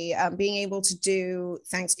celebrity. Being able to do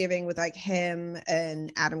Thanksgiving with like him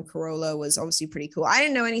and Adam Carolla was obviously pretty cool. I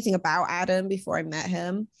didn't know anything about Adam before I met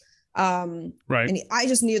him. Right. And I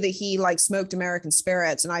just knew that he like smoked American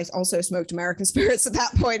spirits, and I also smoked American spirits at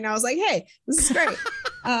that point. And I was like, hey, this is great.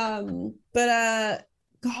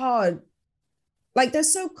 God, like they're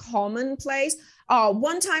so commonplace. Oh,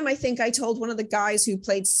 one time I think I told one of the guys who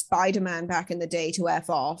played Spider-Man back in the day to F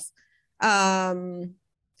off. And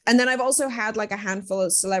then I've also had like a handful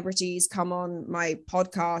of celebrities come on my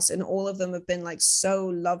podcast, and all of them have been like so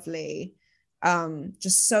lovely.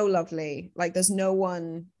 Just so lovely. Like there's no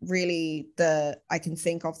one really that I can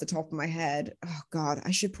think off the top of my head. Oh God,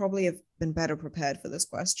 I should probably have been better prepared for this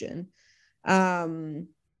question.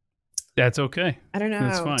 That's okay. I don't know.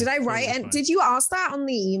 That's fine. Did I write? Totally And fine. did you ask that on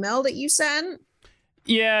the email that you sent?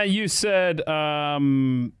 Yeah, you said I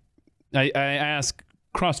asked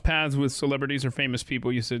cross paths with celebrities or famous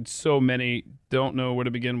people. You said so many, don't know where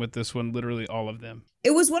to begin with this one. Literally all of them.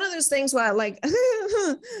 It was one of those things where like,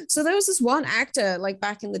 so there was this one actor like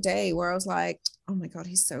back in the day where I was like, oh my God,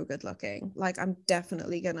 he's so good looking. Like I'm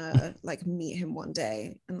definitely gonna like meet him one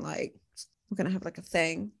day, and like we're gonna have like a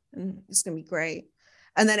thing, and it's gonna be great.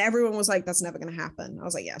 And then everyone was like, that's never going to happen. I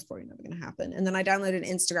was like, yeah, it's probably never going to happen. And then I downloaded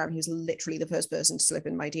Instagram. He was literally the first person to slip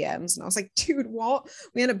in my DMs. And I was like, dude, what?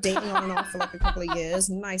 We ended up dating on and off for like a couple of years.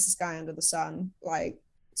 Nicest guy under the sun. Like,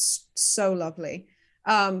 so lovely.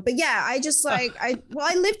 But yeah, I just like, I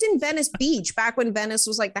lived in Venice Beach back when Venice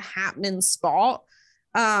was like the happening spot.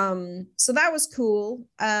 So that was cool.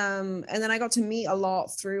 And then I got to meet a lot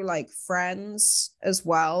through like friends as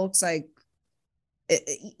well. Cause like,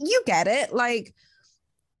 you get it. Like,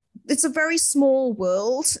 it's a very small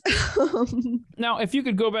world. Now, if you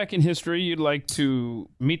could go back in history, you'd like to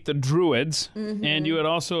meet the Druids, and you would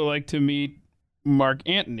also like to meet Mark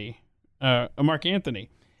Anthony.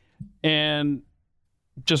 And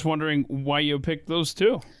just wondering why you picked those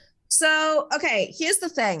two. So, okay, here's the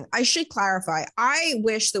thing. I should clarify. I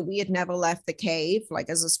wish that we had never left the cave, like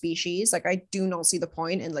as a species. Like, I do not see the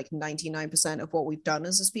point in like 99% of what we've done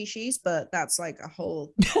as a species, but that's like a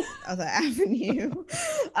whole other avenue.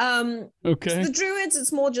 Okay. So the Druids,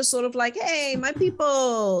 it's more just sort of like, hey, my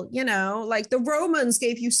people, you know, like the Romans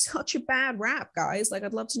gave you such a bad rap, guys. Like,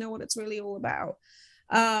 I'd love to know what it's really all about.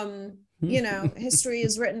 You know, history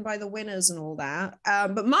is written by the winners and all that.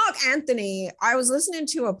 But Mark Anthony, I was listening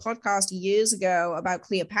to a podcast years ago about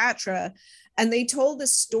Cleopatra, and they told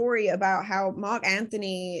this story about how Mark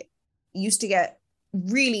Anthony used to get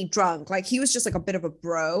really drunk. Like he was just like a bit of a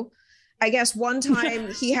bro. I guess one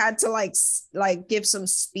time he had to like give some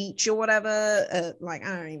speech or whatever. I'm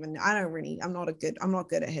not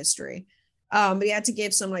good at history. But he had to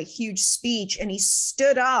give some like huge speech, and he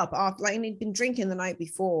stood up after, like, and he'd been drinking the night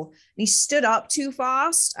before, and he stood up too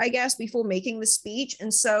fast, I guess, before making the speech.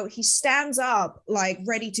 And so he stands up like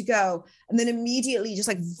ready to go, and then immediately just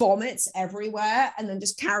like vomits everywhere, and then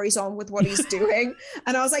just carries on with what he's doing.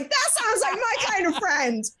 And I was like, that sounds like my kind of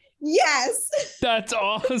friend. Yes. That's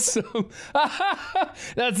awesome.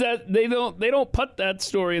 That's that. They don't put that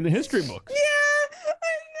story in the history books. Yeah, I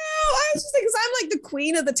know. I was just thinking, I'm like the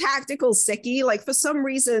queen of the tactical sickie. Like for some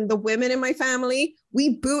reason, the women in my family,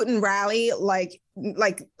 we boot and rally like,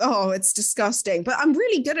 oh, it's disgusting. But I'm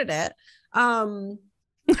really good at it. And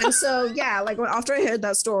so, yeah, like after I heard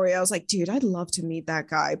that story, I was like, dude, I'd love to meet that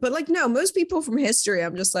guy. But like, no, most people from history,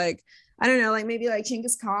 I'm just like, I don't know, like maybe like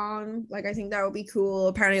Genghis Khan. Like, I think that would be cool.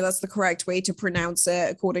 Apparently that's the correct way to pronounce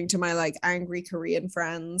it, according to my like angry Korean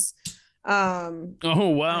friends. Oh,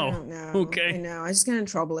 wow. I don't know. Okay. I know. I just get in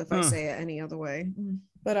trouble if I say it any other way.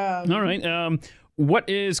 But all right. What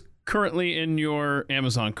is currently in your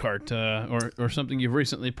Amazon cart, or something you've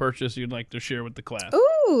recently purchased you'd like to share with the class?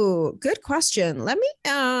 Ooh, good question. Let me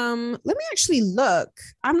actually look.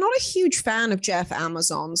 I'm not a huge fan of Jeff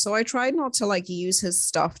Amazon, so I tried not to like use his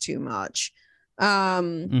stuff too much. Let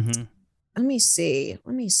me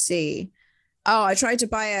see. Oh, I tried to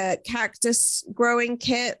buy a cactus growing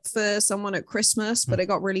kit for someone at Christmas, but it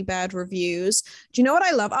got really bad reviews. Do you know what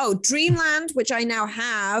I love? Oh, Dreamland, which I now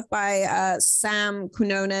have by Sam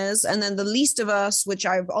Quinones. And then The Least of Us, which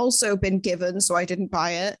I've also been given, so I didn't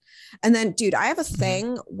buy it. And then, dude, I have a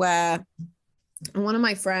thing where one of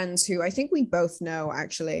my friends, who I think we both know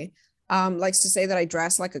actually, likes to say that I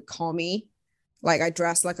dress like a commie. Like I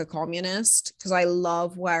dress like a communist because I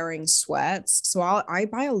love wearing sweats. So I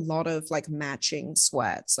buy a lot of like matching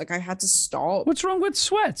sweats. Like I had to stop. What's wrong with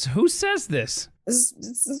sweats? Who says this?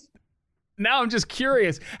 Now I'm just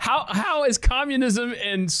curious. How is communism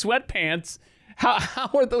and sweatpants? How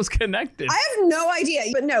are those connected? I have no idea.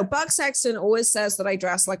 But no, Buck Sexton always says that I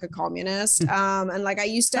dress like a communist. And like I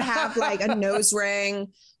used to have like a nose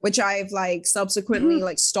ring, which I've like subsequently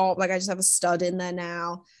like stopped. Like I just have a stud in there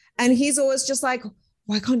now. And he's always just like,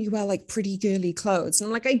 why can't you wear like pretty girly clothes? And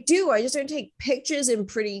I'm like, I do. I just don't take pictures in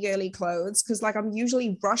pretty girly clothes because like I'm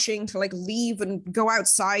usually rushing to like leave and go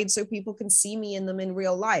outside so people can see me in them in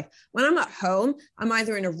real life. When I'm at home, I'm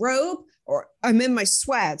either in a robe or I'm in my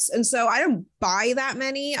sweats. And so I don't buy that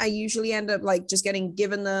many. I usually end up like just getting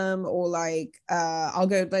given them, or like I'll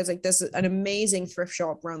go, there's an amazing thrift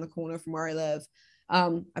shop around the corner from where I live.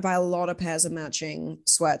 I buy a lot of pairs of matching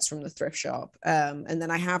sweats from the thrift shop. And then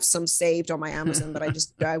I have some saved on my Amazon, but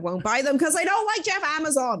I won't buy them because I don't like Jeff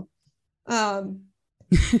Amazon.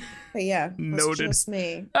 But yeah, that's Noted. just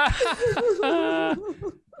me.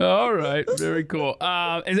 All right, very cool.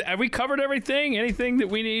 Have we covered everything? Anything that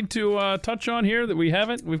we need to touch on here that we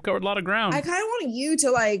haven't? We've covered a lot of ground. I kind of want you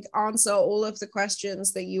to like answer all of the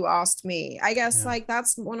questions that you asked me. I guess like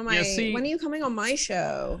that's one of my, when are you coming on my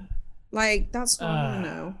show? Like, that's what I want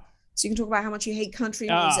to know. So you can talk about how much you hate country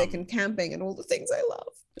music and camping and all the things I love.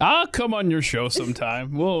 I'll come on your show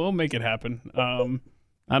sometime. we'll make it happen. I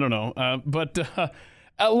don't know. But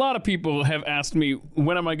a lot of people have asked me,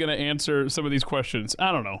 when am I going to answer some of these questions?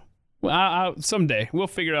 I don't know. Well, someday. We'll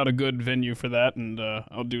figure out a good venue for that, and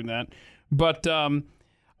I'll do that. But I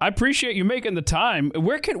appreciate you making the time.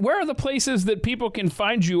 Where are the places that people can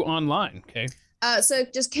find you online, okay? So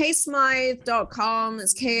just kaysmythe.com.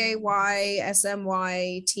 It's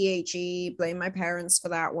KAYSMYTHE. Blame my parents for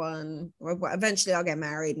that one. Eventually I'll get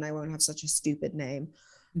married and I won't have such a stupid name.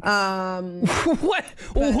 What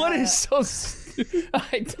is so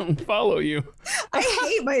I don't follow you. I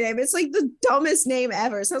hate my name. It's like the dumbest name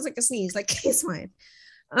ever. It sounds like a sneeze, like Kaysmythe.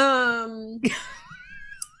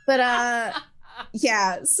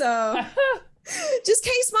 Yeah, so just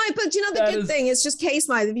Kaysmythe. But you know, the good thing is just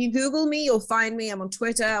Kaysmythe. If you Google me, you'll find me. I'm on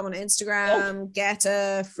Twitter, I'm on Instagram,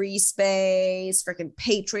 Getter, Free Space, freaking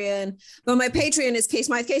Patreon. But my Patreon is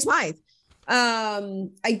Kaysmythe.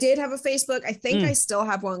 I did have a Facebook. I think I still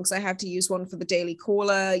have one because I have to use one for the Daily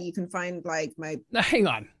Caller. You can find like my... Now, hang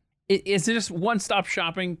on. Is it just one-stop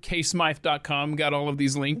shopping? Kaysmythe.com got all of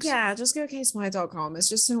these links? Yeah, just go kaysmythe.com. It's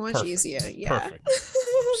just so much easier. Yeah. Perfect.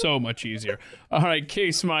 So much easier. All right,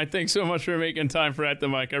 Kaysmythe, thanks so much for making time for At the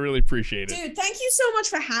Mic. I really appreciate it. Dude, thank you so much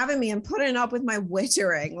for having me and putting up with my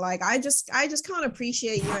wittering. Like, I just can't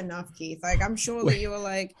appreciate you enough, Keith. Like, I'm sure that you were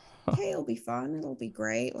like, hey, it'll be fun. It'll be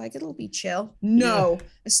great. Like, it'll be chill. No,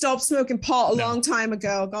 I stopped smoking pot a long time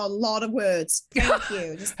ago. Got a lot of words. Thank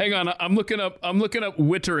you. Hang on. I'm looking up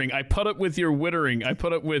wittering. I put up with your wittering. I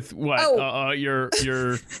put up with what? Your.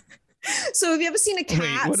 So have you ever seen a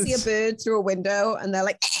cat see a bird through a window and they're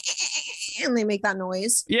like, and they make that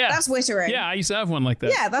noise? Yeah. That's wittering. Yeah, I used to have one like that.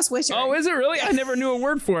 Yeah, that's wittering. Oh, is it really? I never knew a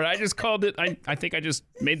word for it. I just called it, I think I just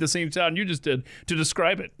made the same sound you just did to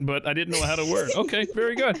describe it, but I didn't know how to word. Okay,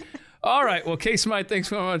 very good. All right, well, Kaysmythe, thanks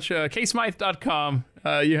so much. Kaysmythe.com.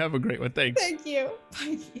 You have a great one. Thanks. Thank you.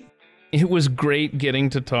 Bye. It was great getting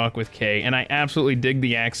to talk with Kay, and I absolutely dig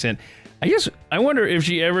the accent. I wonder if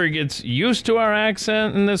she ever gets used to our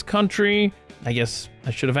accent in this country. I guess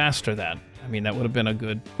I should have asked her that. I mean, that would have been a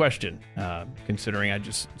good question, considering I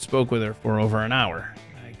just spoke with her for over an hour.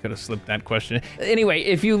 I could have slipped that question. Anyway,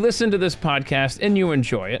 if you listen to this podcast and you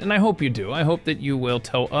enjoy it, and I hope you do, I hope that you will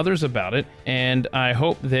tell others about it, and I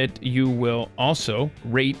hope that you will also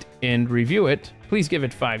rate and review it. Please give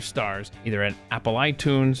it 5 stars, either at Apple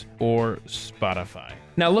iTunes or Spotify.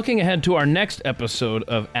 Now, looking ahead to our next episode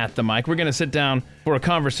of At the Mic, we're going to sit down for a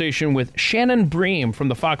conversation with Shannon Bream from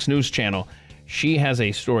the Fox News Channel. She has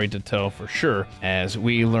a story to tell for sure as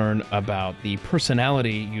we learn about the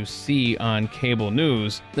personality you see on cable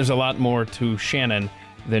news. There's a lot more to Shannon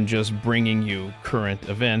than just bringing you current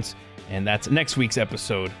events, and that's next week's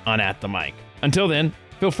episode on At the Mic. Until then,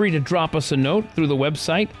 feel free to drop us a note through the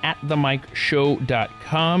website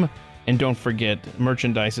atthemicshow.com. And don't forget,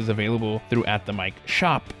 merchandise is available through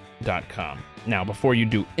atthemicshop.com. Now, before you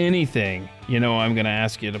do anything, I'm going to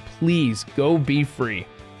ask you to please go be free.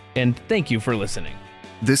 And thank you for listening.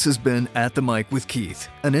 This has been At the Mic with Keith,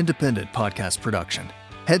 an independent podcast production.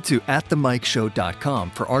 Head to atthemicshow.com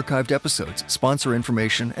for archived episodes, sponsor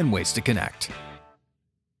information, and ways to connect.